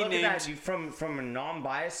 And then he named at you from a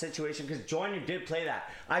non-biased situation because Joyner did play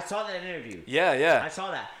that. I saw that interview. Yeah. I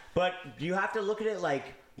saw that. But you have to look at it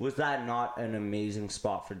was that not an amazing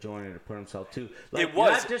spot for Joyner to put himself to? It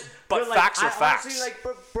was. But facts are facts. Honestly,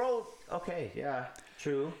 bro. Okay, yeah,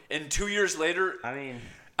 true. And 2 years later, I mean.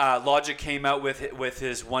 Logic came out with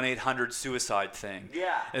his 1-800 suicide thing.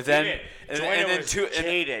 Yeah. And then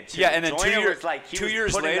jaded. And then Joyner 2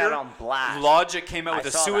 years later, that on blast. Logic came out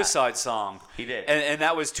with a suicide song. He did. And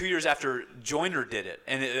that was 2 years after Joyner did it.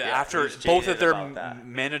 And after both of their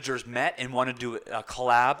managers met and wanted to do a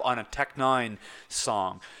collab on a Tech 9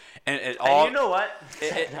 song. And you know what?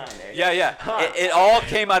 It all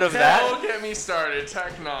came out of that. Don't get me started,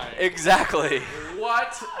 Tech 9. Exactly.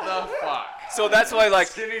 What the fuck? So that's why,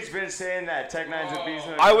 Skinny's been saying that Tech 9's a beast.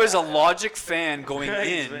 I was a Logic fan going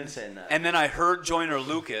in, been saying that. and then I heard Joyner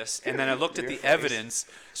Lucas, and then I looked at the evidence.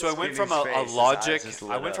 So I went from a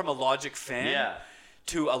Logic fan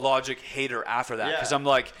to a Logic hater after that because I'm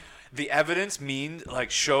like. The evidence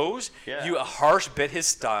shows you harsh bit his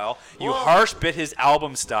style, you harsh bit his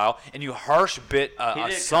album style, and you harsh bit a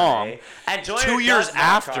song. And 2 years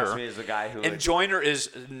after, is the guy who Joyner is,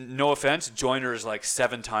 no offense, Joyner is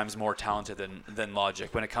 7 times more talented than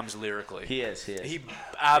Logic when it comes lyrically. He is. He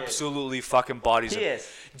absolutely fucking bodies him. Is.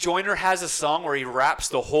 Joyner has a song where he raps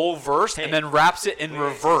the whole verse and then raps it in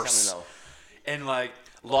reverse. And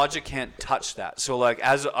Logic can't touch that. So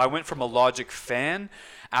as I went from a Logic fan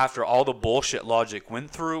after all the bullshit Logic went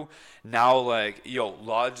through, now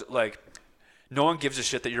no one gives a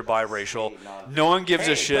shit that you're biracial. No one gives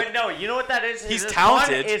a shit. But no, you know what that is? He's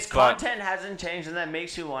talented. His content hasn't changed, and that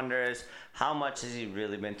makes you wonder is how much has he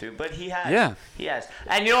really been through? But he has. Yeah. He has.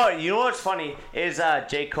 And you know what's funny is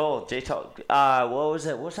J. Cole. What was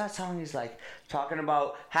it? What's that song? He's talking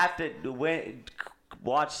about have to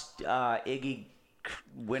watch Iggy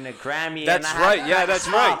win a Grammy. That's right. Yeah, that's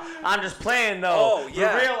right. I'm just playing though. Oh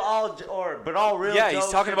yeah. All real. Yeah, he's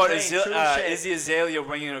talking about Izzy Azalea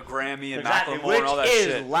winning a Grammy and Macklemore and all that shit.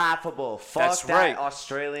 Which is laughable. Fuck that's that right.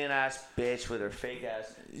 Australian ass bitch with her fake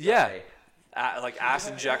ass. Yeah. like ass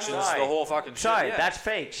injections, Sorry. the whole fucking shit. Sorry, Yeah. that's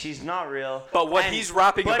fake. She's not real. But what And- he's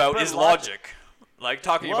rapping but- about but is Logic. Like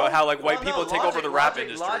talking about how like white people take over the rap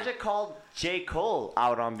industry. Logic called J. Cole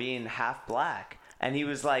out on being half black, and he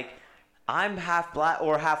was like, "I'm half black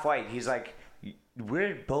or half white." He's like,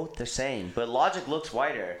 "We're both the same, but Logic looks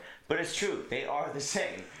whiter." But it's true, they are the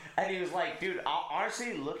same. And he was like, "Dude,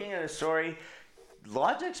 honestly, looking at the story,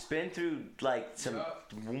 Logic's been through like some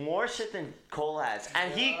more shit than Cole has,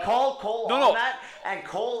 and he called Cole on that, and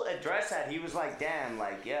Cole addressed that. He was like, "Damn,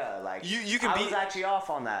 like yeah, like you can I was actually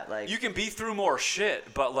off on that. Like you can be through more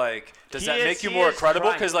shit, but like does that He make is- you he more is credible?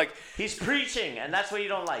 trying. Because like he's preaching, and that's what you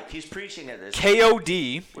don't like. He's preaching at this.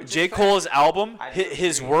 KOD, J. Cole's album, I his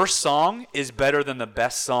disagree. worst song is better than the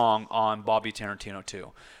best song on Bobby Tarantino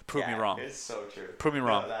 2. Prove me wrong. It's so true. Prove me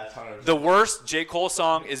wrong. No, that's 100%. The worst J. Cole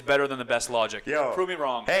song is better than the best Logic. Yo. Prove me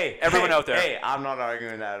wrong. Hey, everyone hey, out there. Hey, I'm not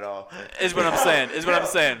arguing that at all. Is what I'm saying. Is what I'm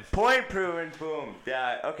saying. Point proven. Boom.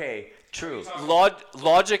 Yeah. Okay. True.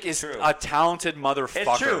 Logic is True. a talented motherfucker.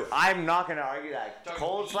 It's true. I'm not gonna argue that.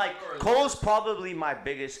 Cole's probably my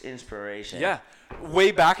biggest inspiration. Yeah.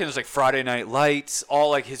 Way back in his like Friday Night Lights, all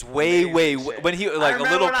like his way Shit. when he I like a remember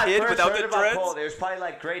little when I kid first without heard the about dreads. Cole, it was probably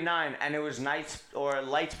like grade 9, and it was Nights or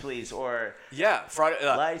Lights Please or Yeah, Friday.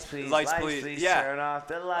 Lights Please, Lights Please, Yeah. turn off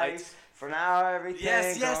the lights. Lights. For now, everything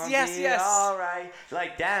Yes, gonna be all right.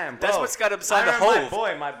 Like, damn, bro. That's what's got him signed to I remember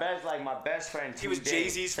Hove. my best friend. He was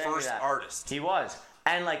Jay-Z's sent me first that. artist. He was,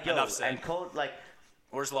 and like, yo, Enough said. and Cole, like,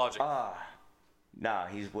 Where's Logic? nah,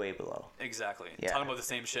 he's way below. Exactly. Yeah. Talking about the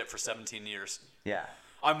same shit for 17 years. Yeah.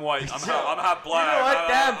 I'm white. I'm half black. You know what?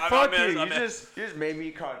 Damn, fuck you. I'm You just made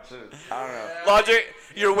me conscious. I don't know. Logic,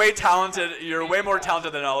 you're way talented. You're way more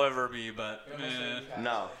talented than I'll ever be, but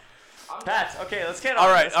No. Pats, okay, let's get on.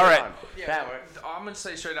 All right, let's all get right. on. Yeah, Pat, I'm gonna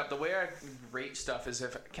say straight up, the way I rate stuff is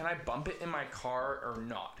can I bump it in my car or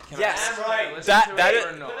not? Can Yes. I listen That- to that it is-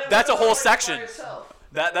 or not? that's a whole section.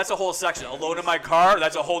 That's a whole section. Alone in my car,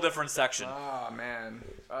 that's a whole different section. Oh man,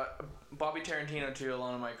 Bobby Tarantino 2,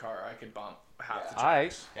 Alone in My Car, I could bump half the I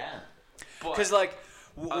tracks. Yeah. But Because like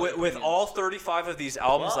with all 35 of these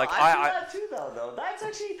albums, Well, like I do I that too, though. That's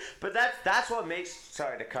actually, but that's what makes.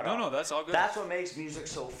 Sorry to cut off. no, that's all good. That's what makes music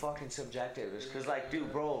so fucking subjective. Is because, like,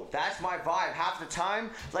 dude, bro, that's my vibe. Half the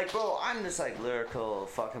time, like, bro, I'm this like lyrical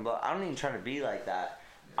fucking. I don't even try to be like that.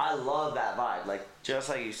 I love that vibe. Like, just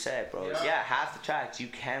like you said, bro. Yeah, half the tracks you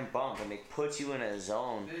can bump and it puts you in a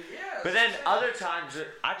zone. But then other times,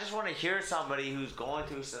 I just want to hear somebody who's going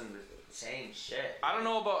through some same shit. I don't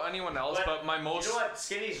know about anyone else, but my most. You know what?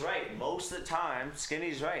 Skinny's right. Most of the time,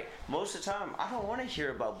 Skinny's right. Most of the time, I don't want to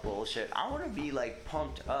hear about bullshit. I want to be like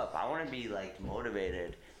pumped up. I want to be like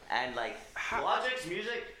motivated. And like Logic's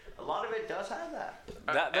music, a lot of it does have that.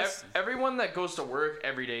 that's Everyone that goes to work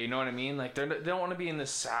every day, you know what I mean? Like they don't want to be in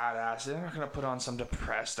this sad ass. They're not gonna put on some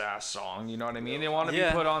depressed ass song. You know what I mean? They want to Yeah.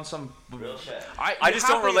 be put on some. Real shit. I just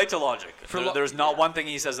don't relate to Logic. Lo- There's not one thing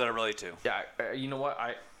he says that I relate to. Yeah, you know what?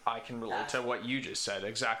 I can relate to what you just said.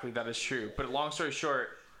 Exactly, that is true. But long story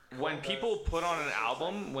short, when people put on an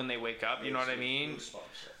album when they wake up, you know what I mean?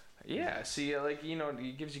 Yeah, see, like, you know,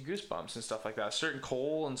 it gives you goosebumps and stuff like that. Certain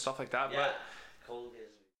Cole and stuff like that. But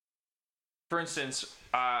for instance,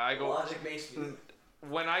 I go. Logic makes me.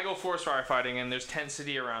 When I go forest firefighting and there's tent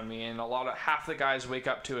city around me and half the guys wake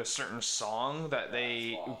up to a certain song that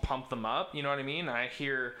they pump them up, you know what I mean? I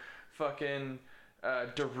hear fucking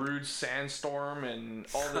Darude Sandstorm and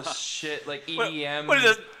all this shit like EDM. What is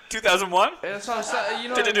this? 2001? That's what I'm saying. You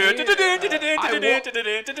know what I mean?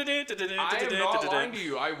 I am not lying to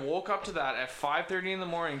you. I woke up to that at 5:30 in the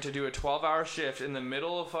morning to do a 12-hour shift in the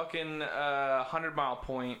middle of fucking 100 Mile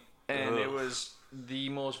Point, and it was the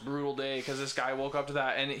most brutal day because this guy woke up to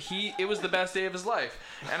that, and it was the best day of his life,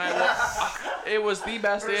 and it was the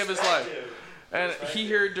best day of his life. And he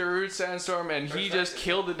heard Darude Sandstorm, and he just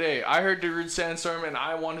killed the day. I heard Darude Sandstorm, and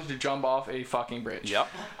I wanted to jump off a fucking bridge. Yep.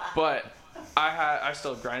 But I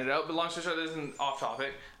still grinded out. But long story short, this isn't off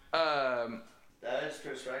topic. That is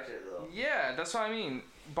perspective, though. Yeah, that's what I mean.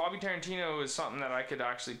 Bobby Tarantino is something that I could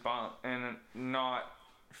actually bump and not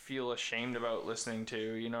feel ashamed about listening to,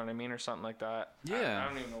 you know what I mean, or something like that. Yeah. I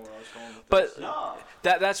don't even know where I was going with But this. No.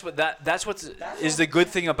 that's what's is the good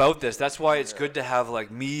thing about this. That's why it's good to have like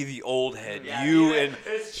me, the old head, Yeah, you, yeah, and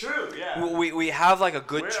it's true. Yeah. we have like a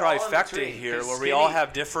good We're all in trifecta between, here 'cause where we all Skinny-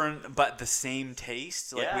 have different but the same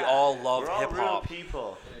taste. Like we Yeah. all love We're all hip real hop,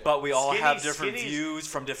 people. but we all have different Skinny's- views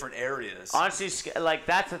from different areas. Honestly, like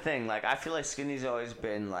that's the thing. Like I feel like Skinny's always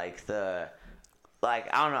been like the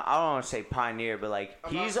like I don't know, I don't want to say pioneer, but like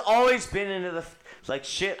he's always been into the like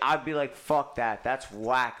shit. I'd be like, fuck that, that's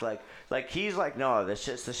whack. Like he's like, no, this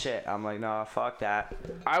shit's the shit. I'm like, no, fuck that.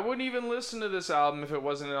 I wouldn't even listen to this album if it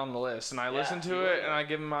wasn't on the list. And I listened to it and I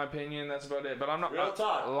give him my opinion. That's about it. But I'm not. Real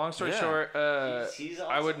talk. Long story Yeah. short, He's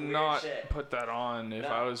I would weird not shit. put that on if No.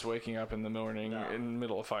 I was waking up in the morning No. in the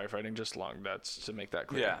middle of firefighting. Just long. That's to make that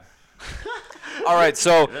clear. Yeah. All right,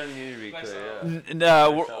 so It doesn't need to be clear.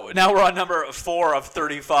 Yeah. now we're on number 4 of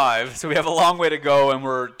 35. So we have a long way to go, and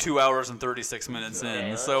we're 2 hours and 36 minutes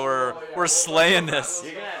in. So we're slaying this.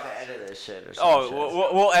 You're gonna have to edit this shit or something. Oh,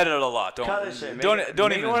 we'll edit it a lot. Cut this shit. Don't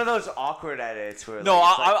Make even. one of those awkward edits where. No, like,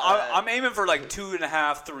 it's like, I'm aiming for like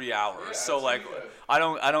 2.5, 3 hours. So like, I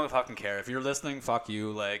don't fucking care. If you're listening, fuck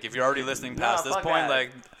you. Like, if you're already listening past this fuck point, that.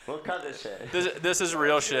 like, we'll cut this shit. this is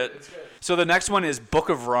real shit. So the next one is Book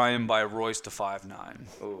of Rhyme by Royce to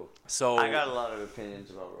 5'9". Ooh. So I got a lot of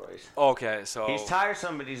opinions about Royce. okay, so He's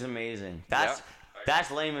tiresome, but he's amazing.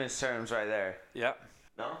 That's layman's terms right there. yeah.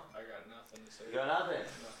 No? I got nothing to say. You got nothing.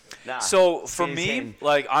 Nah. So for See, me, same.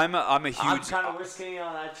 like I'm a I'm huge kind of whisking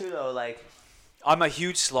on that too, though. Like, I'm a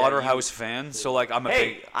huge Slaughterhouse fan. So like I'm a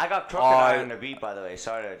hey, big. I got Crooked Eye on the beat, by the way.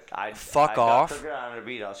 Sorry, I Fuck I off. Got Crooked Eye on the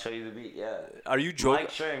beat. I'll show you the beat. Yeah. Are you joking?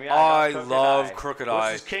 Mike Sherm, yeah, I got love Crooked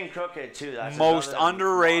Eye. This is King Crooked too. That's Most another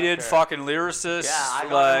underrated moniker. fucking lyricist. Yeah, I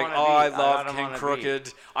got like, him on a oh, beat. I I got love him King on a Crooked.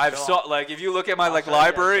 beat. I've So, saw like if you look at my like show you that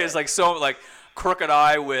library, shit. it's like so like Crooked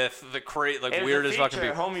Eye with the like It was weird a as fucking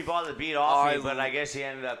feature. beat. Homie bought the beat off I me, but I guess he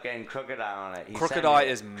ended up getting Crooked Eye on it. He Crooked sent me Eye it.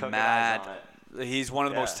 is Crooked Eye's mad. on it. He's one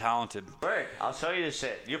of the Yeah. most talented. Word. I'll show you this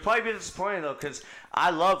shit. You'll probably be disappointed though, cause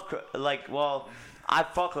I love I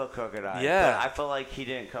fuck with Crooked Eye. Yeah. But I feel like he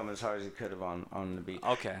didn't come as hard as he could have on the beat.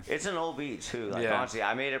 Okay. It's an old beat too. Like Yeah. honestly,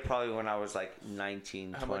 I made it probably when I was like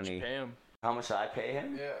 19, How 20. much you pay him? How much did I pay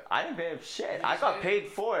him? Yeah. I didn't pay him shit. I got say? paid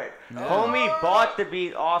for it. Homie bought the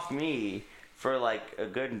beat off me for like a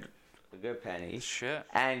good penny. Shit.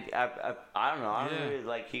 And I don't know. I don't Yeah. really,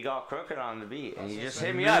 like he got Crooked on the beat, and he just insane.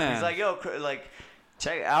 hit me up. Man. He's like, "Yo, like,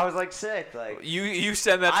 check." I was like, "Sick." Like, You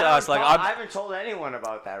send that I to don't us. Like I I'm haven't told anyone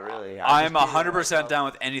about that really. I I'm just keep it 100% myself. down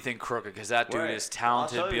with anything Crooked because that dude Word. is I'll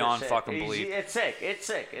talented show you beyond this shit. fucking belief. It's sick. It's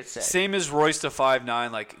sick. It's sick. Same as Royce to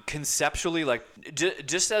 5'9", like conceptually, like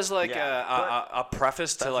just as like Yeah, a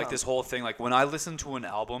preface to that's like not- this whole thing. Like when I listen to an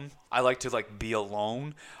album, I like to like be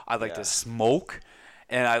alone. I like Yeah. to smoke,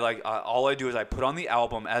 and I like all I do is I put on the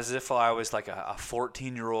album as if I was like a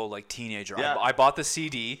 14-year-old like teenager. Yeah. I bought the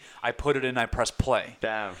CD, I put it in, I press play,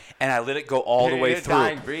 Damn. and I let it go all the way You're through.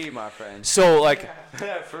 dying breed, my friend. So like.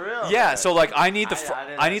 For real. Yeah, so like I need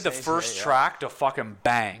I did the that same first shit, yeah. track to fucking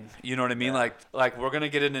bang. You know what I mean? Yeah. Like we're gonna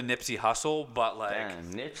get into Nipsey Hussle, but like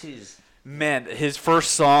Damn, Nipsey's. man, his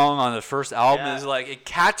first song on the first album Yeah. is like it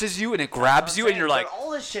catches you and it grabs you and you're like, But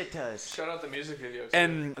all this shit does. Shout out the music video. Too.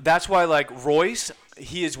 and that's why like Royce,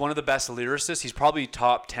 he is one of the best lyricists. He's probably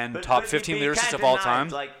top 10, top 15 you lyricists can't of all deny, time.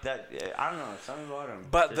 Like that, I don't know, something about him.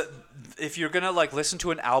 But Just- if you're gonna like listen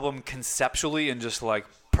to an album conceptually and just like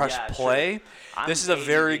press Yeah, play, I'm this is a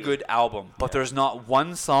very ADD. good album. But there's not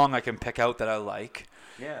one song I can pick out that I like.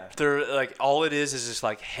 yeah. They're like all it is just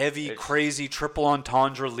like heavy, It's- crazy triple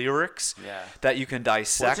entendre lyrics Yeah. that you can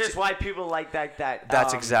dissect. Which is why people like that.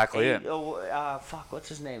 That's exactly it. Fuck, what's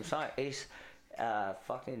his name? It's not Ace.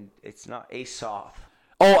 It's not Aesop.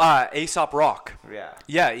 Oh, Aesop Rock. Yeah.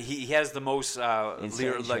 Yeah, he has the most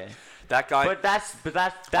Insane like shit. that guy. But that's.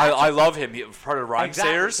 I love him. He part of Rhyme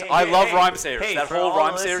Sayers. Hey, I hey, love hey, Rhyme Sayers. hey, that for whole all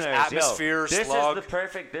Rhyme the Sayers listeners, atmosphere, this slug.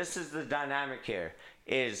 This is the dynamic here.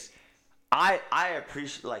 Is I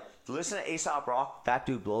appreciate like listen to Aesop Rock. That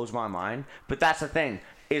dude blows my mind. But that's the thing.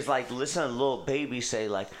 Is like listen to Lil Baby say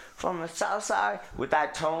like from the south side with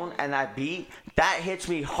that tone and that beat that hits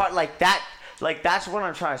me hard like that. Like that's what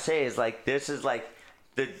I'm trying to say is like this is like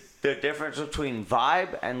the difference between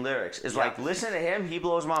vibe and lyrics is like listen to him, he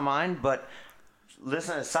blows my mind, but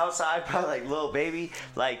listen to Southside, probably like Lil Baby,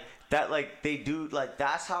 like that, like they do, like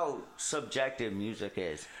that's how subjective music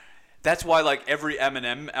is. That's why like every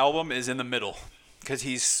Eminem album is in the middle because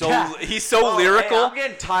he's so Oh, lyrical. Hey, I'm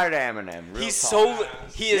getting tired of Eminem. Real He's talk. so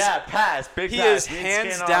he is big he pass. is Big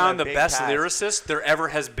hands skin on down a the big best pass. lyricist there ever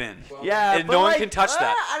has been. Yeah, and but no one like, can touch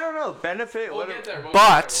that. I don't know. Benefit. we'll whatever. get there.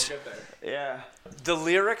 But- We'll get there. Yeah. The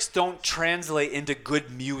lyrics don't translate into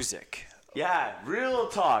good music. Yeah, real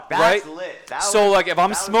talk. That's Right? lit. So like if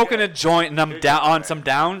I'm smoking a good. joint and I'm Good down job, on man. some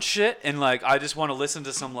down shit and like I just want to listen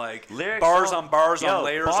to some like Lyrics bars don't- on bars Yo, on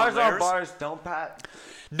layers bars on layers. bars don't pat.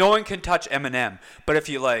 No one can touch Eminem. But if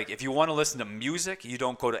you want to listen to music, you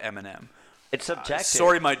don't go to Eminem. It's subjective.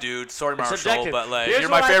 Sorry, my dude. Sorry, It's Marshall. subjective. But like, Here's you're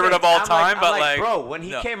my what I favorite think. of all I'm time. I'm but like, bro, when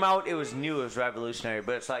he no. came out, it was new, it was revolutionary.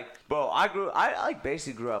 But it's like, bro, I like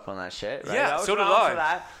basically grew up on that shit. Right? Yeah, I was so did around I. for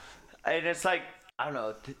that. And it's like, I don't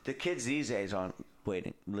know, the kids these days aren't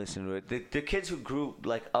listen to it. The kids who grew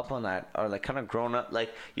like up on that are like kind of grown up.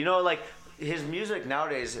 Like, you know, like his music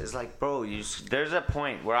nowadays is like, bro, there's a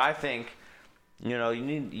point where I think, you know, you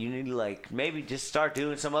need to like maybe just start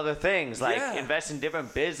doing some other things, like invest in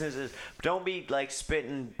different businesses. Don't be like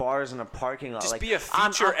spitting bars in a parking lot. Just like, be a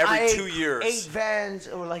feature every 2 years. 8 vans,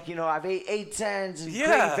 or like, you know, I've 8 vans and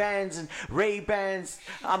Yeah. gray vans and Ray Bans.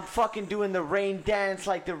 I'm fucking doing the rain dance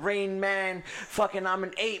like the Rain Man. Fucking, I'm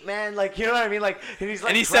an 8 man. Like, you know what I mean? Like, and he's like,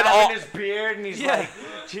 And he said grabbing all- his beard, and he's like,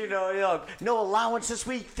 you know, no allowance this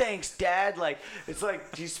week, thanks, Dad. Like, it's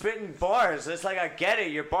like he's spitting bars. It's like, I get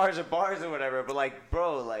it, your bars are bars or whatever, but like,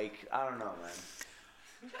 bro, like, I don't know, man.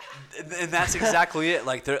 And that's exactly it.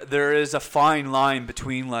 Like there is a fine line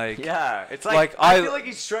between like Yeah, it's like I feel like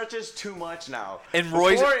he stretches too much now. And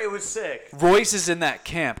Royce, before it was sick. Royce is in that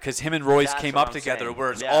camp because him and Royce That's came what up I'm together saying.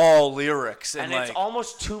 where it's Yeah. all lyrics And like it's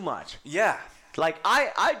almost too much. yeah. Like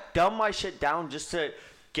I dumb my shit down just to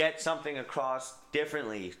get something across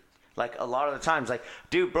differently. Like a lot of the times, like,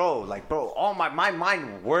 dude, bro, all my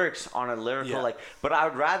mind works on a lyrical, like, but I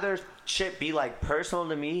would rather shit be like personal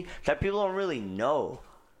to me that people don't really know,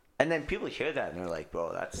 and then people hear that and they're like,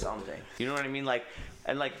 bro, that's something. You know what I mean? Like,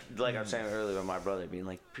 and like I was saying earlier with my brother being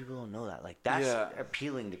like, people don't know that. Like, that's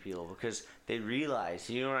appealing to people because they realize,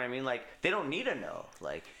 you know what I mean? Like, they don't need to know.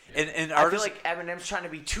 Like, And I feel artists, like Eminem's trying to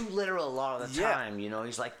be too literal a lot of the Yeah. time. You know,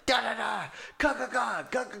 he's like da da da, ga ga ga,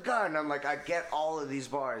 ga ga ga, and I'm like, I get all of these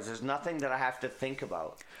bars. There's nothing that I have to think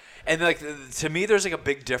about. and like to me, there's like a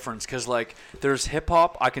big difference because like there's hip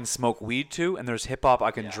hop I can smoke weed to, and there's hip hop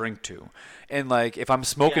I can drink to. And like if I'm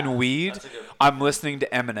smoking Yeah, weed, that's a good- I'm listening to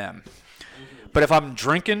Eminem. But if I'm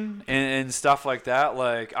drinking and stuff like that,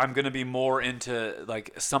 like I'm gonna be more into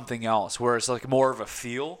like something else, where it's like more of a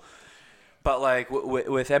feel. But like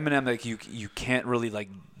with Eminem, like you can't really like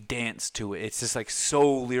dance to it. It's just like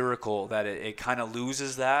so lyrical that it kind of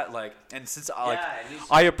loses that. Like, and since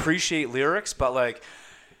I appreciate lyrics, but like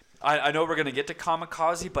I know we're gonna get to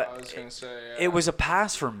Kamikaze, but I was gonna say, it was a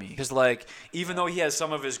pass for me because like even though he has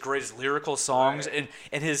some of his greatest lyrical songs and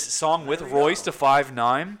his song with Royce to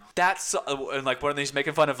 5'9", that's and like when he's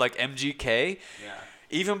making fun of like MGK. Yeah.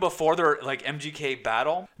 Even before their like MGK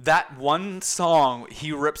battle, that one song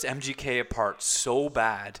he rips MGK apart so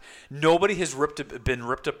bad. Nobody has been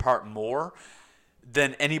ripped apart more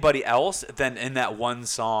than anybody else than in that one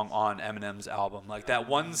song on Eminem's album. Like that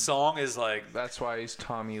one song is like that's why he's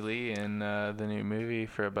Tommy Lee in the new movie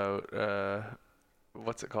for about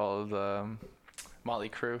what's it called? Motley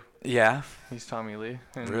Crue. yeah, He's Tommy Lee.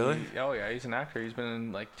 And Really? He's an actor. He's been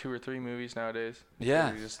in like 2 or 3 movies nowadays.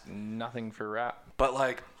 Yeah. He's just nothing for rap. but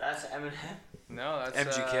like That's Eminem. No, that's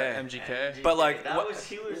MGK. MGK. but like That what- was-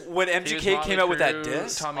 he was- when He was MGK Motley came out with that Crue,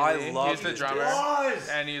 diss, Tommy I Lee. loved He was the his drummer. diss.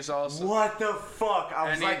 And he's also What the fuck? I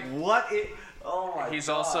was And he- like, what? Oh my god. he's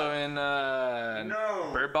also in No.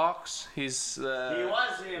 Bird Box. He's He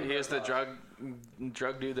was in he was Bird the Box.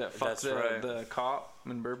 drug dude that fucked That's right. the cop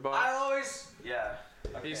in Bird Box. I always. Yeah.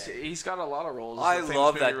 He's got a lot of roles. I famous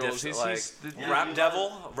love movie that roles. diss. He's- Like he's- Rap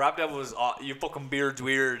Devil. Rap Devil was you fucking beard's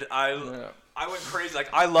weird. Yeah. I went crazy. Like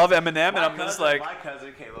I love Eminem, and I'm just like My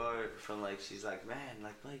cousin came over from like, she's like, man,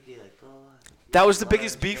 like Mikey, like, blah, blah. that was the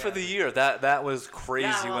biggest beef of the year. That was crazy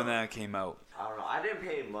Yeah, well- when that came out. I don't know. I didn't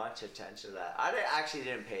pay much attention to that. I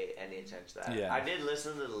didn't pay any attention to that. Yeah. I did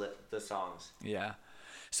listen to the songs. Yeah.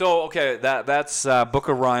 So okay, that's Book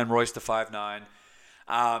of Ryan, Royce to 5'9".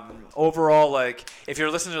 Overall, like if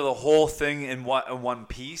you're listening to the whole thing in one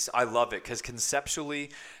piece, I love it because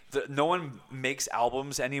conceptually, no one makes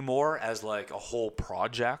albums anymore as like a whole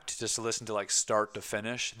project just to listen to like start to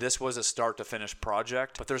finish. This was a start to finish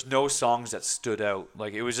project, but there's no songs that stood out.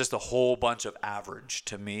 Like it was just a whole bunch of average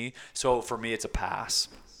to me. So for me, it's a pass.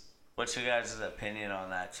 What's your guys' opinion on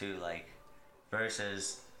that too? Like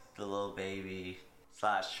versus the Lil Baby /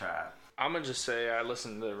 trap. I'm gonna just say I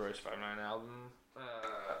listened to the Royce 5'9" album.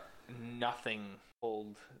 Nothing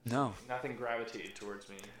nothing gravitated towards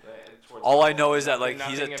me. All I know is that like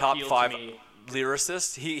he's a Nothing top appealed 5 to me.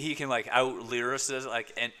 lyricist. He can like out lyricist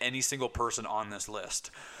like any single person on this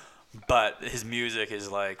list. But his music is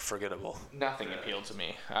like forgettable. Nothing appealed to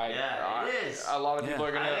me. Yeah, it is. A lot of people are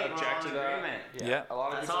I gonna think we're object all to in that. agreement. Yeah. A lot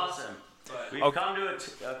of That's people. awesome. But We've Okay. come to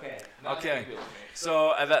it. Okay. nothing Okay. appealed to me.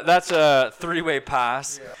 So that's a 3-way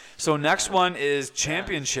pass. So next one is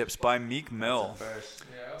Championships by Meek Mill. First.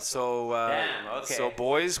 Yeah. So, Damn, okay. so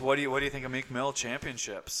boys, what do you think of Meek Mill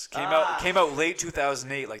Championships? Came out late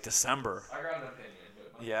 2008, like December. I got an opinion,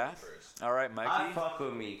 but Yeah. first. All right, Mikey. I fuck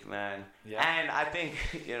with Meek, man. Yeah. And I think,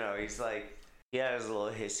 he's like, he had his little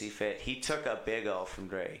hissy fit. He took a big L from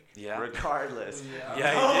Drake. Yeah. Regardless.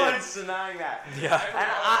 Yeah, No he did. one's denying that. Yeah. And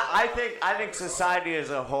I think society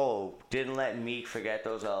as a whole didn't let Meek forget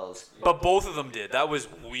those L's. But both of them did. That was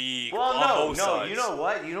weak. Well, on no, both no. sides. You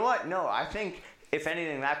know what? No, I think if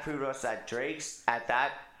anything, that proved to us that Drake's at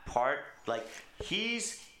that part, like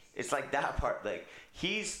it's like that part, like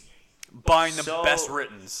he's buying the so- best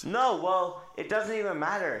writtens. No, well, it doesn't even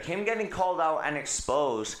matter. Him getting called out and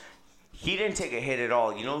exposed, he didn't take a hit at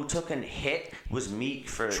all. You know who took a hit was Meek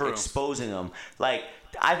for exposing him. Like,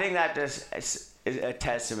 I think that just is a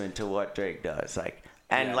testament to what Drake does. Like,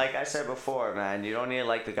 and like I said before, man, you don't need to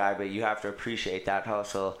like the guy, but you have to appreciate that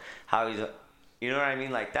hustle. How he's, you know what I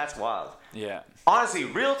mean? Like, that's wild. Yeah. Honestly,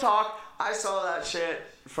 real talk, I saw that shit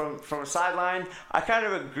from a sideline. I kind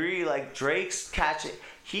of agree. Like, Drake's catching,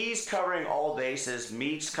 he's covering all bases.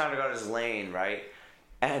 Meek's kind of got his lane, right?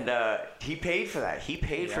 And he paid for that. He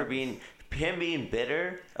paid for being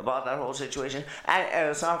bitter about that whole situation. And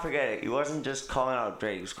let's not forget it. He wasn't just calling out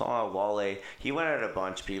Drake. He was calling out Wale. He went at a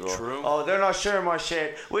bunch of people. True. Oh, they're not sharing my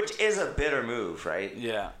shit, which is a bitter move, right?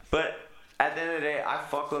 Yeah. But at the end of the day, I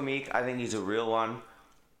fuck with Meek. I think he's a real one.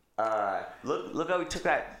 Look how he took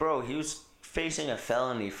that, bro. He was facing a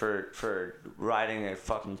felony for riding a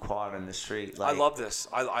fucking quad in the street. Like, I love this.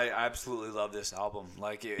 I absolutely love this album.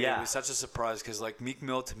 Like, it was such a surprise because, like, Meek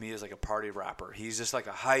Mill to me is like a party rapper. He's just like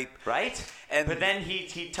a hype. Right? And but then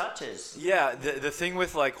he touches. Yeah, the thing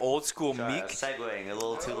with, like, old school Meek, Segueing a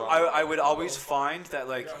little too long. I would always find that,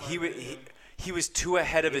 like, he was too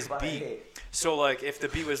ahead of his beat. So, like, if the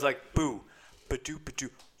beat was like, boo, ba-doo, ba-doo,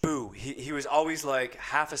 boo, he was always like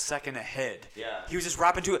half a second ahead. Yeah. He was just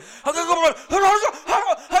rapping to it.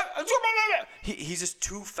 He's just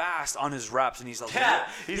too fast on his raps, and he's a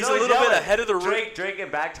little bit ahead of the Drake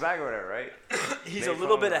and back to back or whatever, right? He's a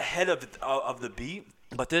little bit ahead of the beat.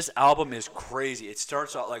 But this album is crazy. It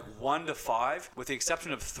starts out like 1 to 5, with the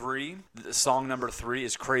exception of 3. The song number 3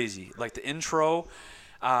 is crazy. Like, the intro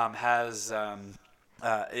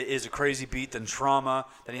is a crazy beat, then Trauma,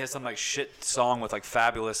 then he has some like shit song with like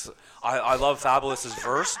Fabulous. I love Fabulous's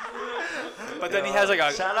verse, but then he has like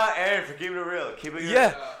a shout out Aaron for keeping it real.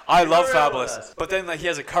 I love Fabulous, but then like he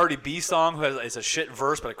has a Cardi B song who has it's a shit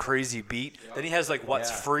verse but a crazy beat. Then he has like What's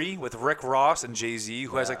Free with Rick Ross and Jay-Z,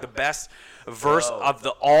 who has like the best verse of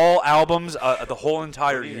all albums the whole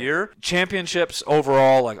entire year. Championships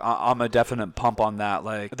overall, like I'm a definite pump on that.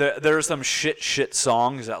 Like there are some shit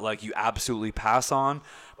songs that like you absolutely pass on,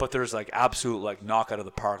 but there's like absolute like knock out of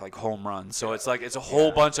the park, like home runs. So it's like it's a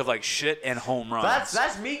whole bunch of like shit and home runs.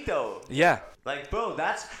 That's Meek though. Yeah. Like, bro,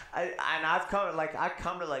 I've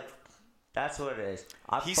come to like. That's what it is.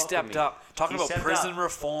 He stepped up. Talking about prison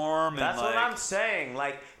reform and that's like... what I'm saying.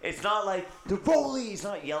 Like, it's not like the rollie. He's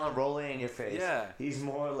not yelling rollie in your face. Yeah. He's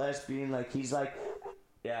more or less being like, he's like,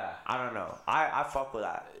 yeah, I don't know. I fuck with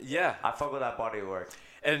that. Yeah. I fuck with that body of work.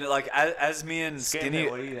 And like as me and Skinny,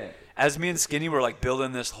 what do you think? As me and Skinny were like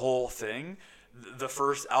building this whole thing, the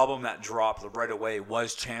first album that dropped right away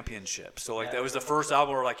was Championship. So like that was the first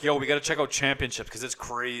album where we're like, yo, we got to check out Championship because it's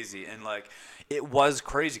crazy. And like it was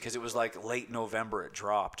crazy because it was like late November it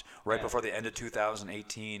dropped right before the end of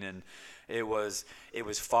 2018, and it was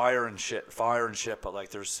fire and shit. But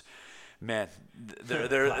like there's there's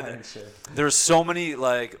so many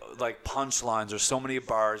like punchlines. There's so many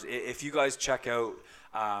bars. If you guys check out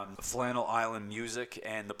Flannel Island Music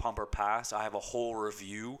and The Pumper Pass, I have a whole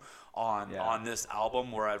review on this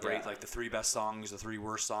album where I rate like the 3 best songs, the 3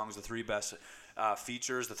 worst songs, the 3 best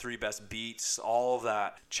features, the 3 best beats, all of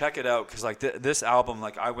that. Check it out because like this album,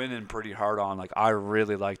 like I went in pretty hard on. Like I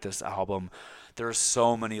really like this album. There's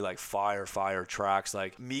so many like fire tracks.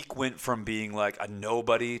 Like Meek went from being like a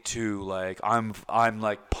nobody to like I'm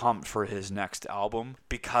like pumped for his next album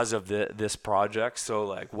because of this project. So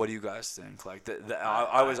like, what do you guys think? Like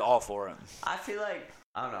I was all for it. I feel like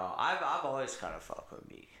I don't know. I've always kind of fucked with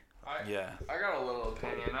Meek. I got a little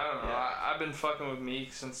opinion. I don't know. I've been fucking with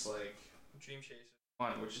Meek since like Dream Chaser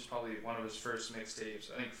 1, which is probably one of his first mixtapes.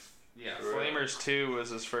 I think. Yeah, Flamers 2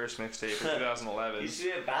 was his first mixtape in 2011. You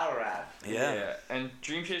see a battle rap. Yeah. And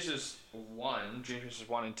Dream Chasers 1 and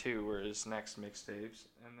 2 were his next mixtapes.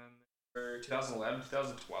 And then for 2011,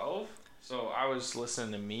 2012, So I was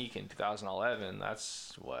listening to Meek in 2011.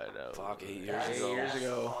 That's what? Fuck, 8 years That's- ago. 8 years that's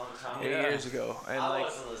ago. a long time. 8 Yeah. years ago. And I like,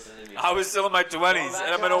 wasn't listening to you. I was still in my 20s,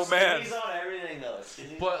 and I'm an old man. He's on everything though.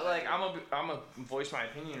 Skinny's but on like, everything. I'm a voice my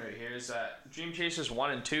opinion right here is that Dream Chasers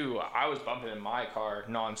 1 and 2, I was bumping in my car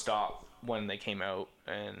nonstop when they came out,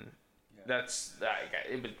 and that's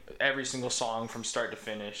like every single song from start to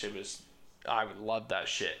finish. I would love that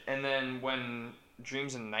shit. And then when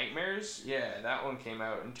Dreams and Nightmares, that one came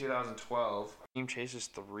out in 2012. Dream Chasers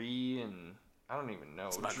 3, and I don't even know.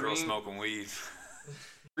 It's my girl smoking weed.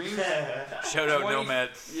 Dreams, Shout out 20 Nomad.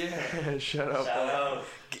 Yeah, shut up. Shout out.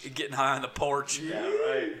 Getting high on the porch. Yeah,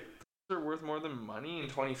 right. They're worth more than money in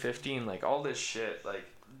 2015. Like all this shit. Like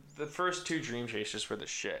the first 2 Dream Chasers were the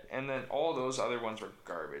shit, and then all those other ones were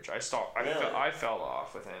garbage. I stopped. Really? I fell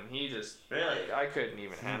off with him. He just Really? I couldn't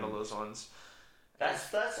even handle those ones.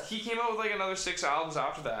 That's He came out with like another 6 albums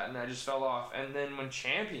after that, and I just fell off. And then when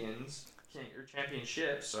Championships,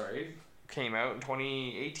 came out in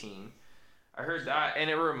 2018, I heard that, and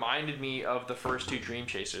it reminded me of the first 2 Dream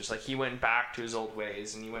Chasers. Like he went back to his old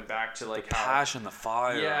ways, and he went back to like how Passion, the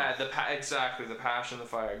fire. yeah, exactly the passion, the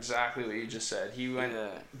fire, exactly what you just said. He went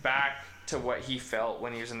back to what he felt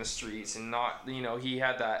when he was in the streets, and not he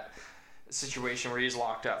had that situation where he's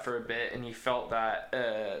locked up for a bit, and he felt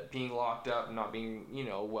that being locked up and not being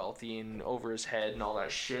wealthy and over his head and all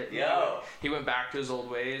that shit. He went back to his old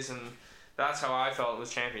ways, and that's how I felt with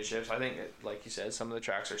Championships. I think, like you said, some of the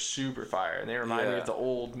tracks are super fire, and they remind me of the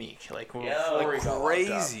old Meek, like before he got locked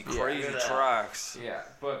crazy up. tracks. Yeah,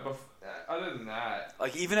 but other than that,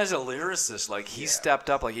 Like even as a lyricist, like he stepped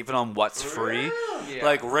up. Like even on What's Free, Yeah.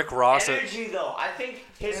 like Rick Ross. energy though. I think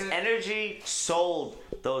his energy sold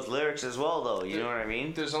those lyrics as well though. You know what I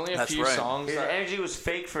mean? there's only a That's few right. songs His that energy was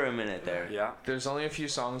fake for a minute there. Yeah. There's only a few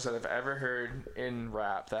songs that I've ever heard in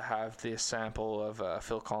rap that have the sample of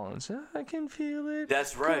Phil Collins. I can feel it.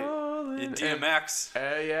 That's right. calling. In DMX.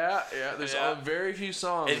 Yeah. There's Yeah. very few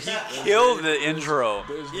songs. And he killed the intro.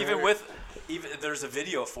 There's Even there's a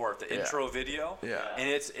video for it, the intro video. Yeah. And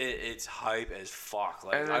it's hype as fuck.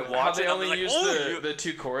 Like And I then watch how it, they I'm only like, use oh, the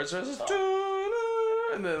 2 chords. It's just,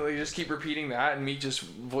 and then they just keep repeating that, and Meek just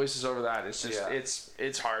voices over that. It's just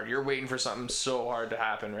it's hard. You're waiting for something so hard to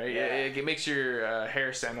happen, right? Yeah. It makes your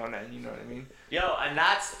hair stand on end. You know what I mean? Yo, and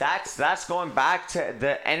that's going back to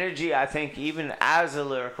the energy. I think even as a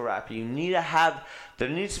lyrical rapper, you need to have. There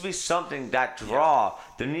needs to be something that draw.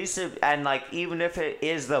 There needs to, and like even if it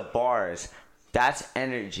is the bars, that's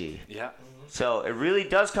energy. Yeah. So it really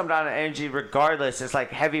does come down to energy, regardless. It's like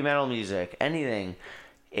heavy metal music, anything.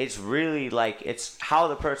 It's really like it's how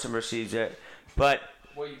the person perceives it, but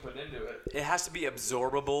What you put into it. It has to be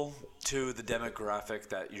absorbable to the demographic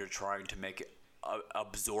that you're trying to make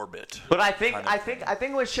absorb it. But I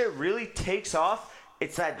think when shit really takes off,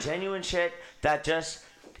 it's that genuine shit that just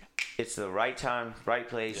it's the right time, right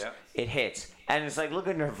place. Yeah. It hits. And it's like, look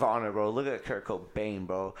at Nirvana, bro. Look at Kurt Cobain,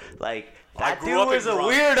 bro. Like I that grew dude up in was a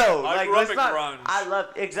grunge. weirdo. I Like grew up let's in not.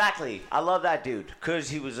 grunge. I love that dude because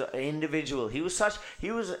he was an individual. He was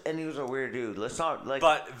a weird dude. Let's not like.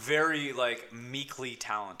 But very like meekly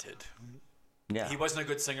talented. yeah. He wasn't a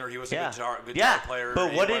good singer. He wasn't yeah. a guitar yeah. player.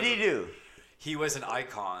 But what did he do? He was an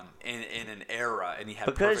icon in an era, and he had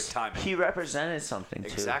Because perfect timing. he represented something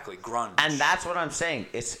too. Exactly, grunge. And that's what I'm saying.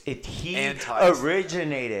 He Anti-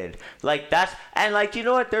 originated. Like that's and like you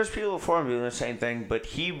know what? There's people before him doing the same thing, but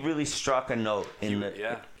he really struck a note in the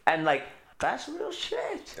yeah. And like that's real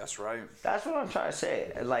shit. That's right. That's what I'm trying to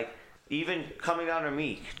say. And like even coming down to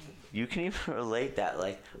Meek, you can even relate that.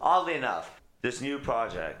 Like oddly enough, this new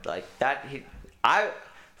project, like that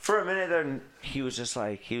for a minute there, he was just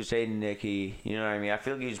like, he was dating Nicki, you know what I mean? I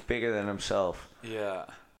feel like he's bigger than himself. Yeah.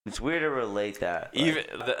 It's weird to relate that. Even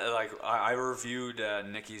I reviewed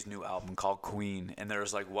Nicki's new album called Queen, and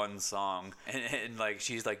there's like one song, and like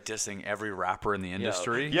she's like dissing every rapper in the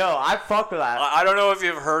industry. Yo, I fuck with that. I don't know if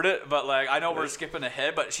you've heard it, but like I know we're skipping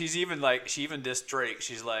ahead, but she even dissed Drake.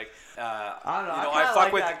 She's like, I don't know. you know, I fuck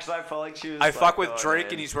like with that 'cause I felt like she was. I like, fuck with going Drake,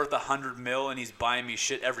 in. and he's worth $100 million, and he's buying me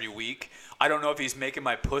shit every week. I don't know if he's making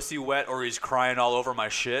my pussy wet or he's crying all over my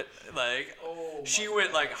shit. Like, she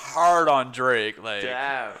went like hard on Drake. Like,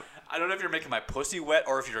 Damn. I don't know if you're making my pussy wet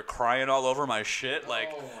or if you're crying all over my shit. Like,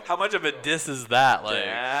 how much of a diss is that? Like,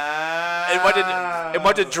 and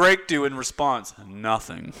what did Drake do in response?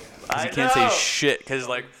 Nothing. Because he can't say shit. Because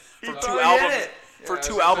like for two albums,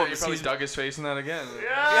 He albums, probably he's dug his face in that again.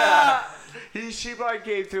 Yeah. She probably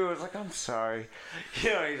came through and was like, I'm sorry.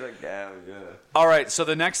 You know, he's like, damn, good. all right. So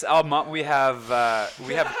the next album up, we have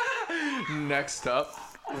Next up.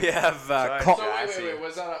 Col- So wait.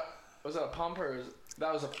 Was that a pump or?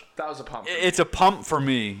 That was a pump. It's a pump for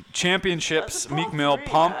me. Championships, Meek Mill,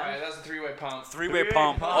 pump. All right, that's a three-way pump. Three-way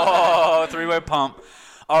pump. Oh, three-way pump.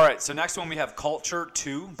 All right, so next one we have Culture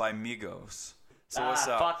 2 by Migos. So what's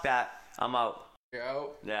up? Fuck that. I'm out. You're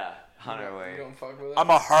out. Yeah, 100 way. You don't fuck with it. I'm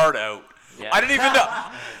a hard out. Yeah. I didn't even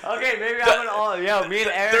know. Okay, maybe I'm an all. Yo, me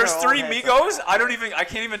and Aaron. There's are 3 all heads Migos. up. I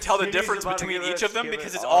can't even tell the He's difference about to between give each us- of them give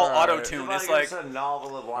because us- it's all alright. auto-tune. He's It's about to like give us a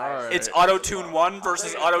novel of life. Alright. it's auto-tune 1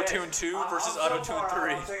 versus I'll take the auto-tune piss. 2 versus I'm so auto-tune far out,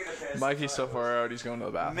 3. I'll take the piss. Mikey's so far out, he's going to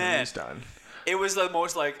the bathroom. Man. He's done. It was the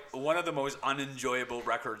most one of the most unenjoyable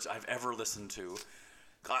records I've ever listened to.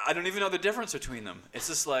 I don't even know the difference between them. It's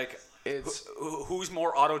just like who's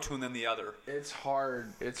more auto-tune than the other. It's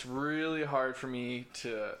hard. It's really hard for me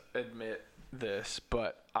to admit this,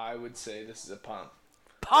 but I would say this is a pump.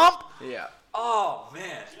 Pump? Yeah. Oh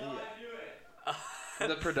man.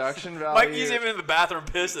 The production value. Mikey's even in the bathroom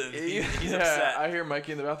pissing. He's upset. I hear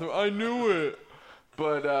Mikey in the bathroom. I knew it.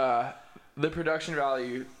 But the production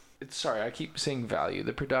value. Sorry, I keep saying value.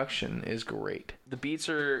 The production is great. The beats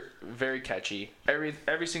are very catchy.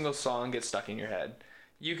 Every single song gets stuck in your head.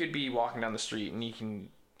 You could be walking down the street and you can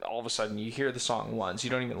all of a sudden you hear the song once.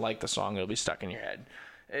 You don't even like the song. It'll be stuck in your head.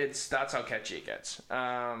 That's how catchy it gets.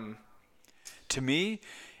 To me,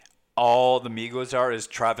 all the Migos are is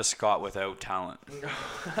Travis Scott without talent.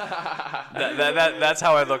 That's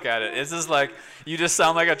how I look at it. It's just like you just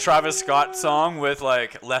sound like a Travis Scott song with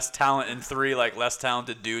like less talent and 3 like less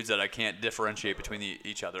talented dudes that I can't differentiate between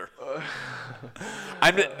each other.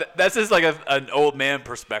 That's just like an old man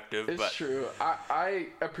perspective. It's true. I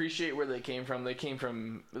appreciate where they came from. They came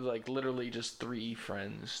from like literally just 3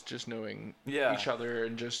 friends, just knowing each other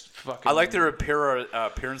and just fucking. I like their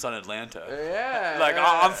appearance on Atlanta. Yeah. Like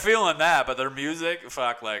I'm feeling that, but their music,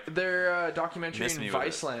 fuck, like their documentary Miss me in with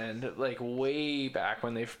Viceland, like way back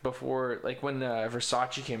when when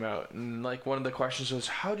Versace came out, and like one of the questions was,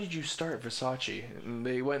 "How did you start Versace?" And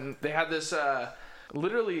they had this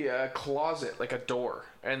literally a closet, like a door,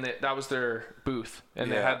 and that was their booth, and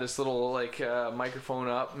they had this little like microphone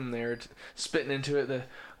up, and they're spitting into it.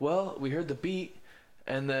 We heard the beat,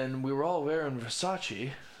 and then we were all wearing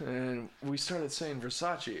Versace, and we started saying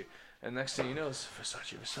Versace. And next thing you know, it's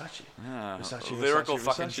Versace. Versace, lyrical Versace,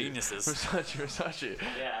 fucking Versace, geniuses. Versace.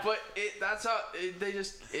 Yeah. But that's how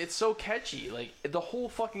it's so catchy. Like the whole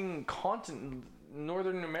fucking continent,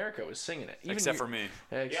 Northern America was singing it. Except for me.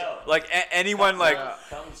 Yo. Anyone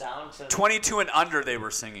Comes down to 22 and under, they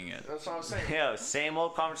were singing it. That's what I'm saying. Yo, same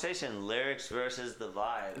old conversation. Lyrics versus the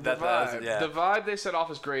vibe. The vibe they set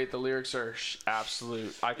off is great. The lyrics are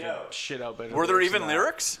absolute. I can shit out better. Were there even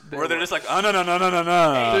lyrics? Were they just like, Hey, you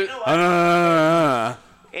know what? no?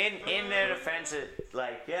 In their defense,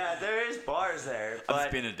 there is bars there, but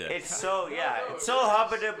just being a dick. it's so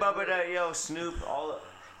hubbada bubbada, yo, Snoop,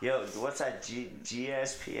 yo, what's that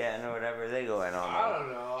JSTMKY or whatever they going on? I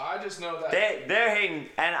don't know. I just know that They're hating,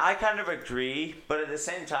 and I kind of agree, but at the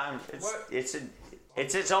same time, it's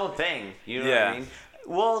its own thing. You know what I mean?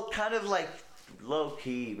 Well, kind of like low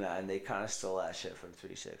key, man. They kind of stole that shit from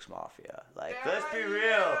 3 6 Mafia. Like, let's be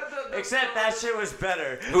real. Except that shit was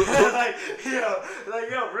better.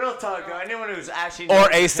 Real talk, though. Anyone who's actually Or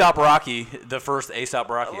A$AP Rocky, the first A$AP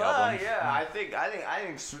Rocky album. Yeah, I think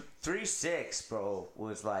 3 6, bro,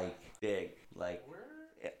 was like big, like.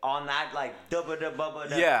 On that, like, dubba.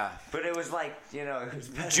 Yeah. But it was like, it was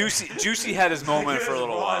better. Juicy had his moment for a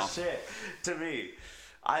little while. Shit, to me.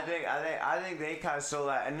 I think they kind of stole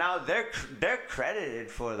that, and now they're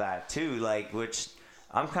credited for that too. Like, which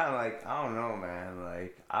I'm kind of like, I don't know, man.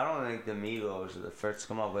 Like, I don't think the Migos are the first to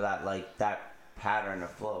come up with that pattern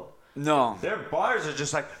of flow. No, their bars are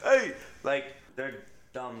just like, hey, like they're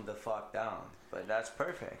dumbed the fuck down, but that's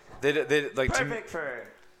perfect. They like perfect for.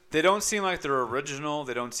 They don't seem like they're original.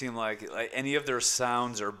 They don't seem like any of their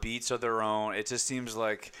sounds or beats are their own. It just seems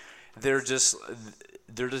like they're just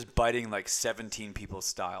biting like 17 people's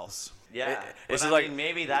styles. Yeah, it's like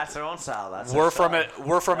maybe that's their own style. We're from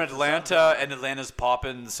Atlanta, and Atlanta's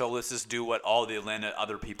popping, so let's just do what all the Atlanta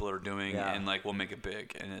other people are doing, and like we'll make it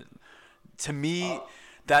big. And to me,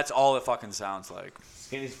 that's all it fucking sounds like.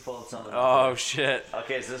 Skinny's pulled something. Oh shit.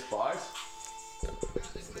 Okay, is this bars?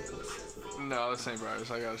 No, this ain't bars.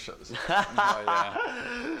 I gotta shut this. Oh yeah.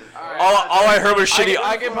 All I heard was shitty.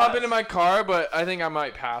 I can pop into my car, but I think I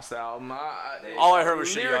might pass the album. All I heard was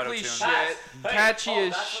shitty lyrically auto-tune. shit, catchy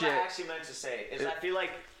as that's shit. What I actually meant to say is I feel like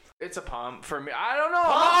it's a pump for me. I don't know.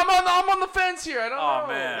 I'm on the fence here. I don't know. Oh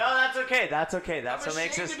man. No, that's okay. That's what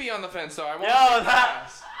makes I'm us. ashamed to be on the fence though. I won't Yo, take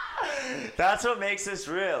pass. That's what makes this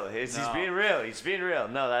real. He's No. being real. He's being real.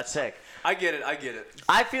 No, that's sick. I get it.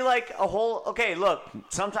 I feel like okay, look,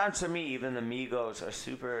 sometimes to me, even the Migos are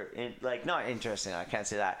super, not interesting, I can't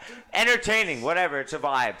say that. Entertaining, whatever, it's a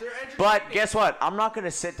vibe. But guess what? I'm not going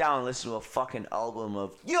to sit down and listen to a fucking album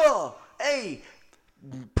of,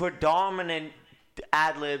 predominant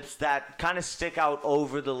ad-libs that kind of stick out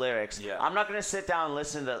over the lyrics. Yeah. I'm not going to sit down and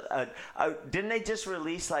listen to, didn't they just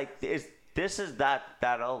release, this is that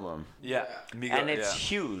album? Yeah. Migo, And it's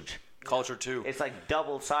huge. Culture 2. It's like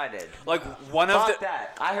double-sided. Like one of Fuck the.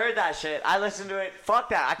 that. I heard that shit. I listened to it. Fuck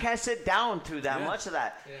that. I can't sit down through that much of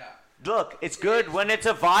that. Yeah. Look, it's good when it's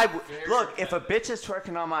a vibe. Look, if a bitch is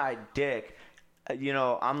twerking on my dick,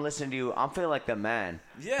 I'm listening to you. I'm feeling like the man.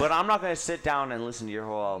 Yeah. But I'm not going to sit down and listen to your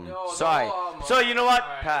whole album. No, Sorry. So you know what? All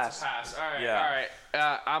right, Pass. it's a pass. All right. Yeah. All right.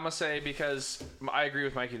 I'm gonna say because I agree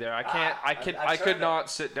with Mikey there. I can't. I I could not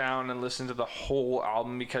sit down and listen to the whole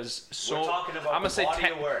album because We're talking about I'm gonna the say body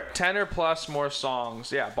of work. 10 or plus more songs.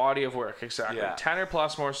 Yeah, body of work exactly. Yeah. 10 or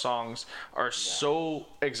plus more songs are so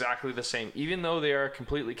exactly the same, even though they are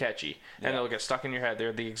completely catchy and they'll get stuck in your head.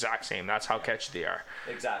 They're the exact same. That's how catchy they are.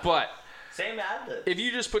 Exactly. But Same ad-lib. if you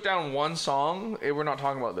just put down one song, we're not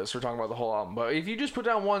talking about this, we're talking about the whole album, but if you just put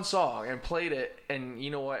down one song and played it, and you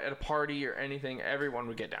know what, at a party or anything, everyone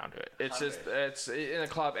would get down to it. It's in a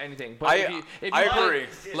club, anything. But if you I agree.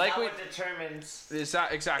 Is like that we, what determines... is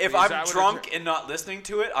that exactly? If is I'm that what drunk and not listening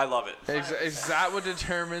to it, I love it. is that what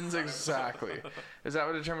determines exactly? Is that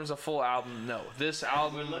what determines a full album? No. This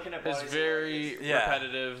album looking at is bodies of very Yeah.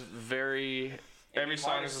 repetitive, very... Every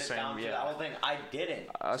song is the same. The Yeah. whole thing. I didn't.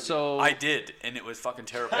 So I did, and it was fucking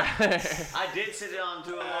terrible. I did sit down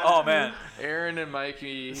to it. Oh man. Aaron and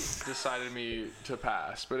Mikey decided me to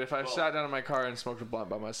pass, but if I sat down in my car and smoked a blunt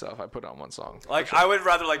by myself, I put on one song. Like I would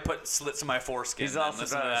rather put slits in my foreskin He's than also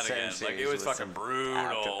listen to done that the same again. Like series it was with fucking some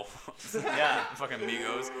brutal. Yeah. Fucking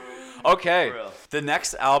Migos. Okay. For real. The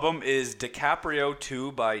next album is DiCaprio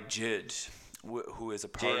 2 by Jid, who is a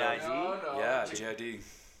part J.I.D.? of Yeah, JID.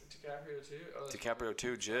 DiCaprio too? Oh, DiCaprio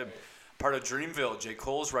 2, Jib. Part of Dreamville, J.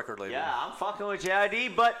 Cole's record label. Yeah, I'm fucking with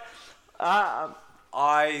JID, but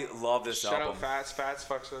I love this Shout album. out Fats. Fats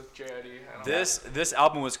fucks with JID. This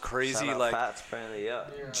album was crazy. shout out Like Fats, apparently, yeah.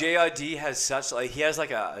 JID has such he has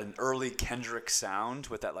like an early Kendrick sound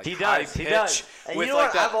with that like He high does, he pitch. does. And with you know like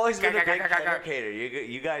what? that I've always been a big Kendrick hater.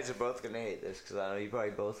 You guys are both gonna hate this because I know you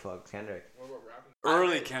probably both fuck Kendrick.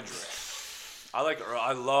 early Kendrick.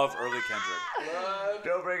 I love early Kendrick.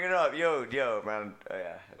 Don't bring it up, yo, man. Oh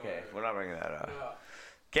yeah, okay, we're not bringing that up.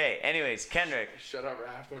 Okay, anyways, Kendrick. Shut up,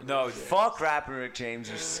 rapper. No, Fuck rapping Rick James,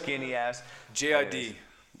 you skinny ass. JID.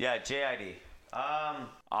 Yeah, JID. Man,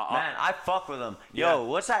 I fuck with him. Yo, Yeah.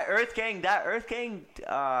 what's that Earth Gang? That Earth Gang,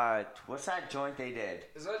 what's that joint they did?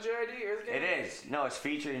 Is that JID? Earth Gang? It is. No, it's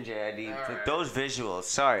featuring JID. Alright. Those visuals.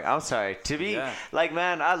 Sorry, I'm sorry. To be like,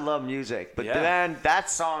 man, I love music, but Yeah. man, that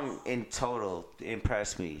song in total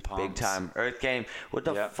impressed me big Pumps. time. Earth Gang. What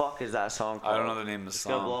the Yeah. fuck is that song called? I don't know the name of the It's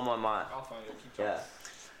gonna blow song. my mind. I'll find it. Keep talking. Yeah.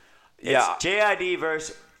 Yeah. It's JID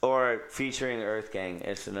verse or featuring Earth Gang.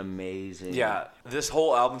 It's an amazing. Yeah, this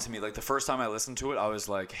whole album to me, like the first time I listened to it, I was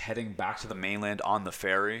like heading back to the mainland on the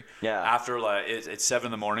ferry. Yeah. After like it's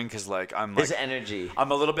 7 a.m. because like I'm like His energy. I'm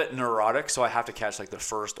a little bit neurotic, so I have to catch like the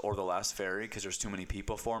first or the last ferry because there's too many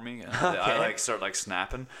people for me. And I like start like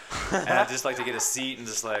snapping, and I just like to get a seat and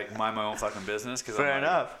just like mind my own fucking business. Cause Fair I'm, like,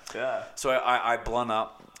 enough. Yeah. So I blunt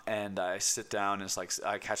up and I sit down. And it's like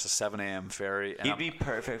I catch the 7 a.m. ferry. And He'd I'm- be be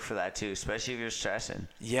perfect for that too, especially if you're stressing.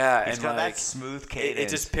 yeah, He's and got like that smooth it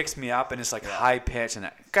cadence. just picks me up and it's like high pitch and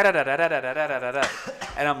that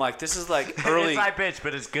and I'm like, this is like early. It's high pitch,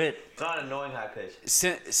 but it's good. It's not annoying high pitch.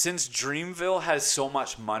 Since Dreamville has so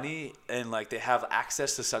much money and like they have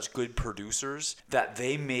access to such good producers that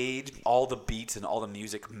they made all the beats and all the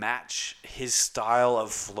music match his style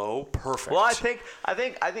of flow perfect. Well, I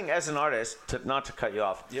think as an artist, not to cut you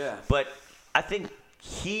off. Yeah. But I think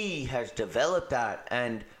he has developed that,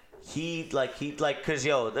 and he cause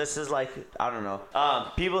this is like, I don't know.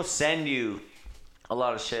 People send you a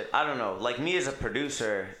lot of shit. I don't know. Like me as a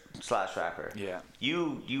producer / rapper. Yeah.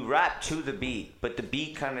 You rap to the beat, but the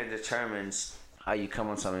beat kind of determines how you come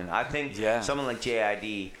on something. I think someone like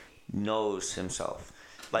JID knows himself.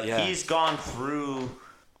 Like he's gone through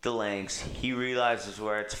the lengths. He realizes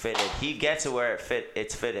where it's fitted. He gets it where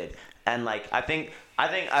it's fitted. And like I think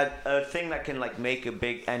a thing that can like make a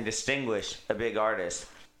big and distinguish a big artist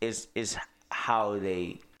is how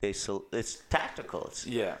they it's tactical. It's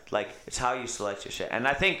Yeah. like it's how you select your shit. And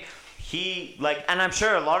I think he like, and I'm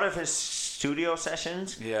sure a lot of his studio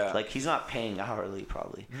sessions, Yeah. like he's not paying hourly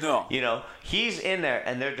probably. No. You know, he's in there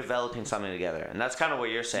and they're developing something together, and that's kind of what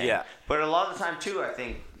you're saying. Yeah. But a lot of the time too, I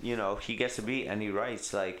think, you know, he gets a beat and he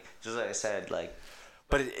writes, like just like I said, like.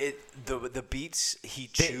 But the beats he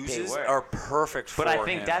They chooses work. are perfect for him. But I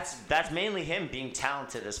think that's mainly him being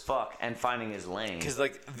talented as fuck and finding his lane. Because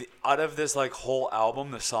like out of this like whole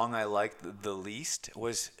album, the song I liked the least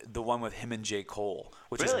was the one with him and J. Cole,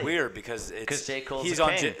 which Really? is weird because it's J. Cole's he's a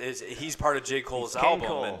on king. he's part of J. Cole's King album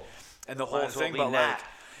Cole. and the Might whole as well thing, be but Nat. like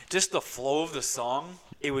just the flow of the song,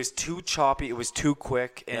 it was too choppy, it was too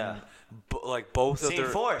quick, and Yeah. like both of Seemed their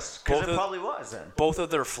forced, because both it of- probably was then. both of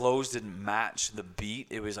their flows didn't match the beat.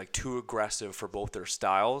 It was like too aggressive for both their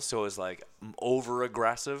styles, so it was like over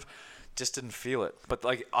aggressive. Just didn't feel it. But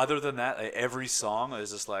like other than that, like, every song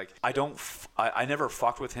is just like I never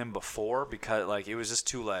fucked with him before because like it was just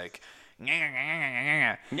too like.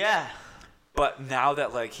 Yeah. But now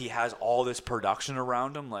that like he has all this production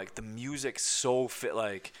around him, like the music's so fit,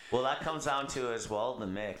 like Well, that comes down to as well the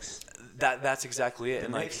mix. that's exactly it. The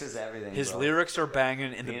And mix like is everything. his bro. lyrics are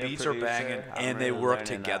banging and the Being a beats are producer, banging I'm and they really work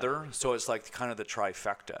learning together. So it's like kind of the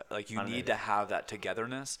trifecta. Like you 100. need to have that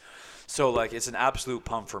togetherness. So like it's an absolute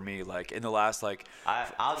pump for me. Like in the last like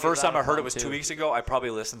I'll give first that time a I heard it pump, was 2 too. weeks ago. I probably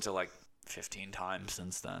listened to like 15 times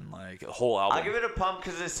since then. Like a whole album. I'll give it a pump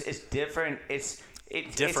because it's different. It's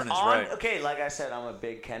Different it's is on, right. Okay, like I said, I'm a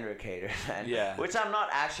big Kendrick hater, man. Yeah. Which I'm not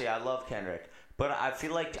actually. I love Kendrick, but I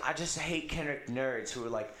feel like I just hate Kendrick nerds who are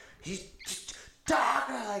like he's just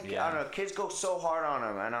like Yeah. I don't know. Kids go so hard on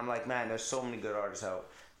him, and I'm like, man, there's so many good artists out.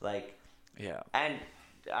 Like, Yeah. and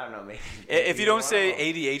I don't know, maybe. If you don't say wanna know.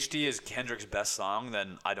 ADHD is Kendrick's best song,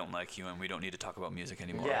 then I don't like you, and we don't need to talk about music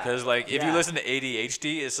anymore. Yeah. Because like, if you Yeah. listen to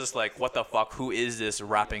ADHD, it's just like, what the fuck? Who is this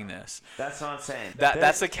rapping this? That's what I'm saying.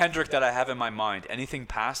 That's the Kendrick that I have in my mind. Anything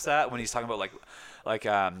past that, when he's talking about like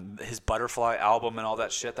his Butterfly album and all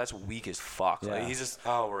that shit, that's weak as fuck. Like, Yeah. he's just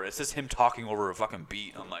it's just him talking over a fucking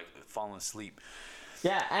beat. I'm like falling asleep.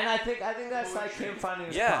 Yeah, and I think that's like him finding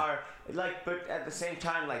his Yeah. power. Like, but at the same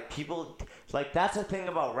time, like people, like that's the thing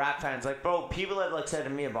about rap fans. Like, bro, people have like said to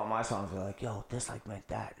me about my songs, they're like, "Yo, this like meant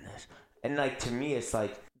that and this," and like to me, it's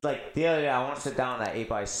like the other day I want to sit down at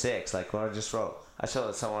 8x6, like what I just wrote. I showed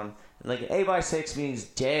it to someone. Like 8x6 means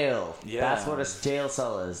jail. Yeah. That's what a jail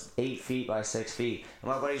cell is. 8 feet by 6 feet. And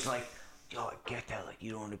my buddy's like, yo, I get that. Like,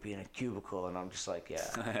 you don't want to be in a cubicle. And I'm just like, yeah.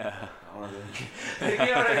 I wanna be- you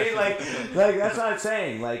know what I mean? Like that's what I'm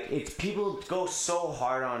saying. Like, it's people go so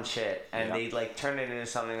hard on shit and Yeah. they like turn it into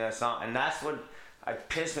something that's not. And that's what I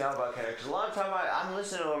piss me off about Kendrick. Because a lot of time I'm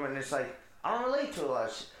listening to him and it's like I don't relate to a lot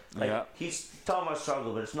of shit. Like Yeah. he's talking about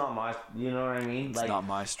struggle, but it's not my. You know what I mean? Like, not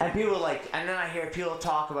my And struggle. people like, and then I hear people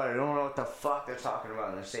talk about it. I don't know what the fuck they're talking about,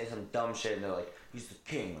 and they're saying some dumb shit, and they're like, "He's the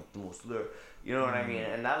king, like the most lyric." You know what I mean?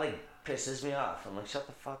 And that like pisses me off. I'm like, shut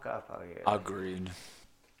the fuck up out here. Agreed.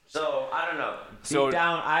 So I don't know. So- Deep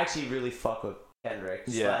down, I actually really fuck with Kendrick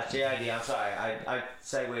Yeah. / JID. I'm sorry, I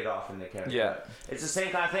segued off into Kendrick. Yeah. but it's the same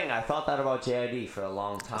kind of thing. I thought that about JID for a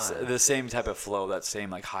long time. The same type of flow, that same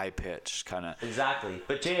like high pitch kind of. Exactly,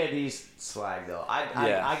 but JID's swag though.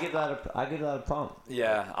 Yeah. I give that a pump.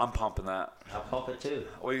 Yeah, I'm pumping that. I pump it too.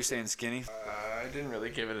 What are you saying, Skinny? I didn't really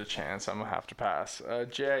give it a chance. I'm gonna have to pass.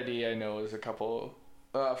 JID, I know is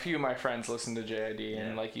a few of my friends listen to JID,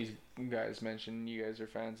 and like you guys mentioned, you guys are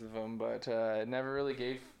fans of him, but it never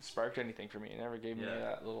really sparked anything for me. It never gave me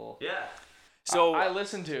that little. Yeah. So I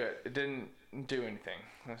listened to it. It didn't do anything.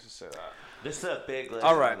 Let's just say that. This is a big list.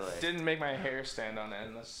 All right. by the way. Didn't make my hair stand on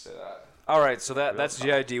end. Let's just say that. all right, so that's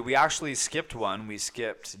JID. We actually skipped one. We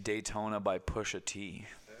skipped Daytona by Pusha T.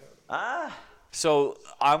 Ah. So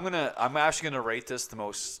I'm actually gonna rate this the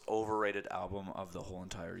most overrated album of the whole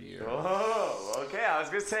entire year. Oh, okay. I was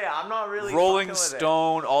gonna say I'm not really. Rolling fucking with it.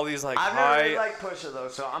 Stone, all these like I've never high. really liked Pusha though,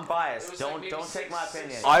 so I'm biased. It was like Don't maybe take my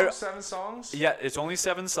opinion. I- 7 songs. Yeah, it's only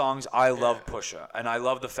 7 songs. I love Pusha, and I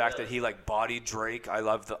love the fact that he like bodied Drake. I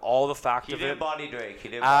love all the fact He of did it. body Drake. He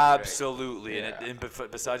did body Drake. Absolutely, Yeah. and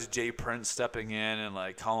besides Jay Prince stepping in and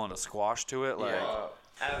like calling a squash to it, like.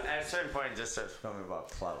 At a certain point, it just starts becoming about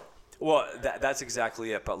clout. Well, that's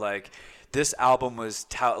exactly it. But like, this album was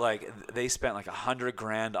like they spent like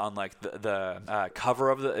 $100,000 on like the cover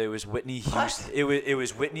of it was Whitney Houston. It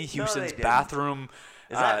was Whitney Houston's didn't. bathroom.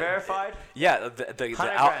 Is that verified? Yeah,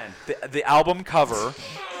 the album cover.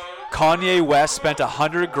 Kanye West spent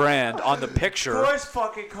 $100,000 on the picture. Of course,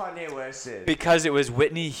 fucking Kanye West did. Because it was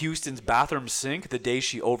Whitney Houston's bathroom sink the day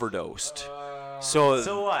she overdosed.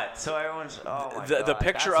 So what? So everyone's the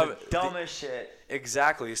picture that's of the dumbest shit.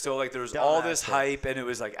 Exactly. So like there was all this hype, and it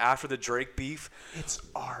was like after the Drake beef. It's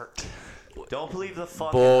art. Don't believe the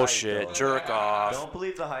fucking bullshit. Hype, jerk off. Don't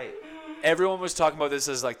believe the hype. Everyone was talking about this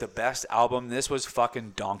as like the best album. This was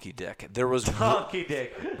fucking donkey dick. There was donkey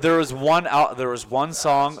dick. There was one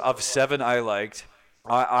song of 7 I liked.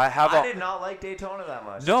 I did not like Daytona that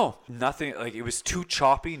much. No, nothing. Like it was too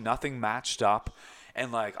choppy. Nothing matched up.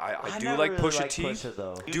 And like I do like really Pusha like T. Pusha,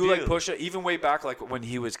 though. Do like Pusha even way back like when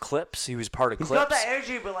he was Clips. He was part of He's Clips. got that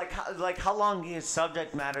energy, but like how long his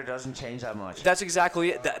subject matter doesn't change that much. That's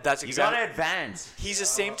exactly it. That's exactly. You gotta advance. He's the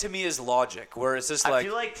same to me as Logic, where it's just like. I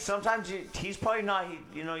feel like sometimes he's probably not.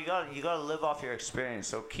 You gotta live off your experience.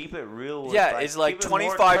 So keep it real. Yeah, it's like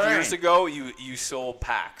 25 years ago you sold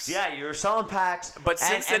packs. Yeah, you were selling packs. But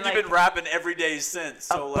since then you've been rapping every day since.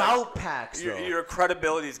 So about packs. Your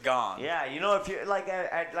credibility's gone. Yeah, if you're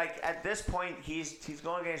at this point he's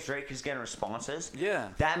going against Drake. He's getting responses. Yeah.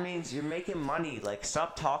 That means you're making money. Like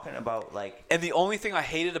stop talking about like. And the only thing I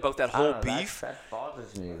hated about that whole beef that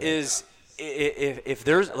bothers me. Is if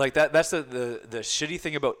there's like that's the shitty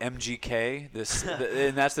thing about MGK.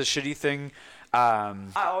 And that's the shitty thing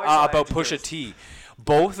about Pusha T.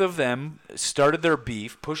 Both of them started their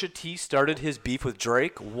beef. Pusha T started his beef with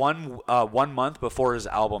Drake 1 month before his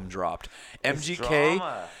album dropped.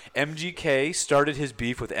 MGK started his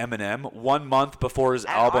beef with Eminem 1 month before his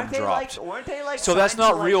album dropped. Weren't they like? So that's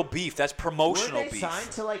not real beef. That's promotional beef.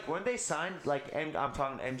 Weren't they signed I'm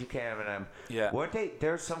talking MGK and Eminem. Yeah. Weren't they?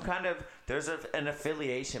 There's some kind of an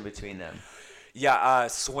affiliation between them. Yeah,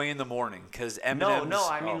 Sway in the Morning, because Eminem. No,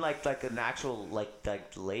 I mean like an actual like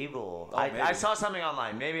label. Oh, I saw something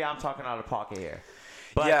online. Maybe I'm talking out of pocket here.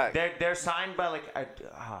 But yeah, they're signed by like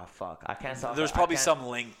fuck, I can't stop. There's probably some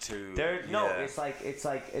link to. It's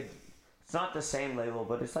not the same label,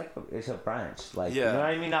 but it's like it's a branch. Like you know what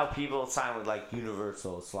I mean? Now people sign with like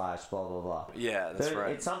Universal / blah blah blah. Yeah, that's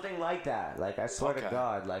right. It's something like that. Like I swear to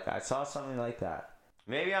God, like I saw something like that.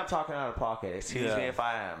 Maybe I'm talking out of pocket. Excuse me if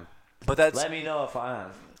I am. But let me know if I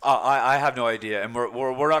am. I have no idea, and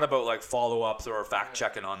we're not about like follow ups or fact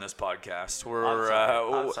checking on this podcast.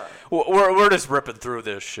 We're just ripping through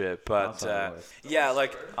this shit. But yeah,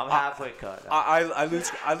 like I'm halfway cut.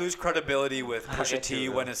 I lose credibility with Pusha T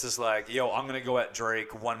when it's just like, yo, I'm gonna go at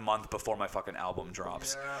Drake 1 month before my fucking album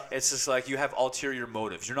drops. Yeah. It's just like you have ulterior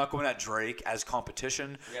motives. You're not going at Drake as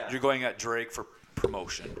competition. Yeah. You're going at Drake for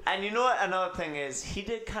promotion. And you know what? Another thing is he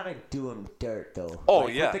did kind of do him dirt though. Oh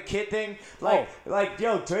like, yeah. With the kid thing, like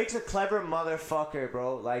yo, Drake's a clever motherfucker,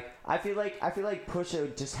 bro. Like I feel like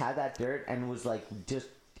Pusha just had that dirt and was like just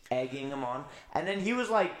egging him on, and then he was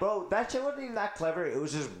like, bro, that shit wasn't even that clever. It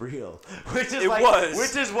was just real, which is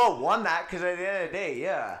what won that, because at the end of the day,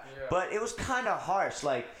 yeah. But it was kind of harsh,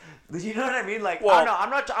 like. You know what I mean? Like, I'm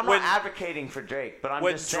not advocating for Drake, but I'm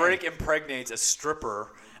just saying. When Drake impregnates a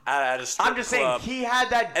stripper at a strip club, I'm just saying he had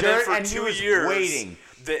that dirt and he was waiting.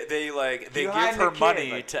 They give her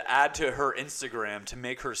money to add to her Instagram to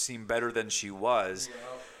make her seem better than she was. Yeah.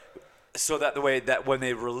 So that the way that when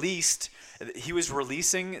they he was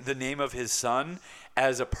releasing the name of his son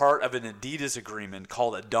as a part of an Adidas agreement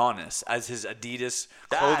called Adonis as his Adidas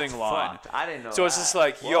clothing line. Fucked. I didn't know. So it's just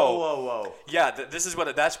like, yo, whoa. Yeah,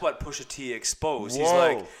 that's what Pusha T exposed. Whoa. He's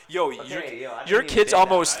like, yo, your kid's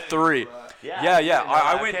almost 3. Yeah.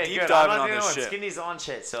 I went deep diving on this shit. Skinny's on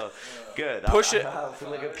shit, so good. Pusha, I feel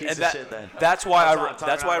like a piece of shit then. That's why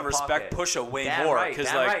I respect Pusha way more,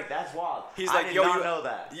 because right, that's wild. He's like, I did not know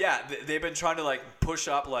that. Yeah, they've been trying to like push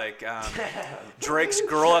up like Drake's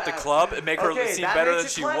girl at the club and make her seem better than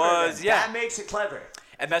she was. Then. Yeah, that makes it clever.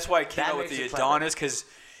 And that's why I came out with the Adonis, because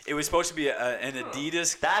it was supposed to be an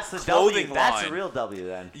Adidas clothing line. That's a real W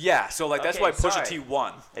then. Yeah, so like that's why Pusha T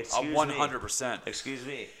won. 100%. Excuse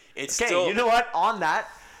me. Still, you know what? On that,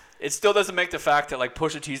 it still doesn't make the fact that like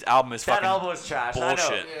Pusha T's album is fucking album was trash.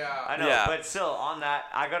 bullshit. I know. Yeah. But still, on that,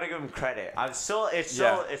 I gotta give him credit. It's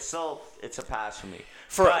a pass for me.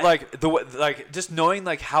 Just knowing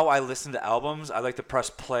like how I listen to albums, I like to press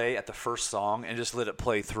play at the first song and just let it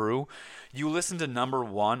play through. You listen to number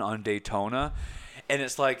 1 on Daytona, and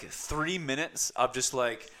it's like 3 minutes of just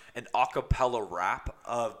like an acapella rap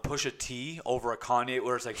of Pusha T over a Kanye,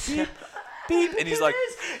 where it's like beep, beep, and he's like,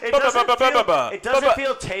 it doesn't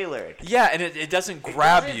feel tailored. Yeah, and it doesn't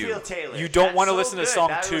grab you. Feel tailored. You don't want to listen to song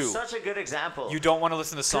 2. That was such a good example. You don't want to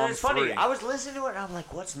listen to song 3. It's funny. I was listening to it and I'm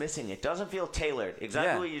like, what's missing? It doesn't feel tailored.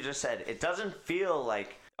 Exactly what you just said. It doesn't feel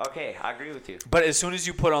like. Okay, I agree with you. But as soon as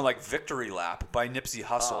you put on like Victory Lap by Nipsey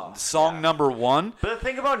Hussle, song number 1. But the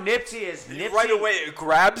thing about Nipsey is right away it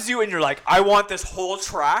grabs you and you're like, I want this whole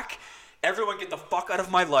track. Everyone get the fuck out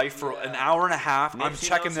of my life for an hour and a half. I'm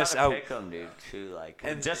checking this out. Pick 'em, dude, too, like,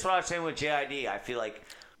 and just what I was saying with JID, I feel like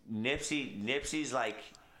Nipsey's like,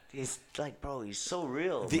 he's like, bro, he's so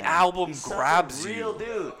real. The man. album he's grabs such a real you.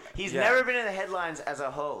 dude. He's never been in the headlines as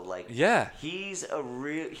a hoe. Like, he's a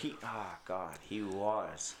real. He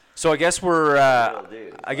was. So I guess we're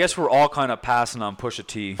all kind of passing on Pusha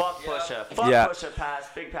T. Fuck Pusha. Fuck Pusha. Pass.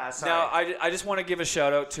 Big pass. Sorry. Now I just want to give a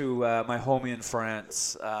shout out to my homie in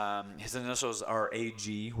France. His initials are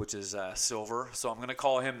AG, which is silver. So I'm gonna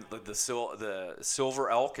call him the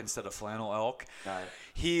silver elk instead of flannel elk. Right.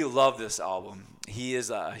 He loved this album. He is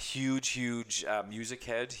a huge music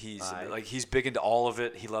head. He's big into all of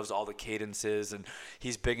it. He loves all the cadences, and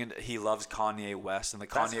he loves Kanye West and the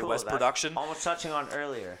Kanye West production. Almost touching on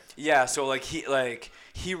earlier. Yeah, so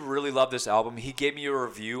he really loved this album. He gave me a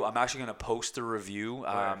review. I'm actually gonna post the review,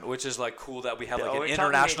 which is like cool that we have like an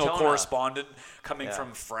international correspondent coming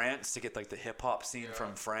from France to get like the hip hop scene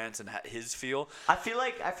from France and his feel. I feel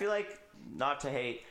like not to hate,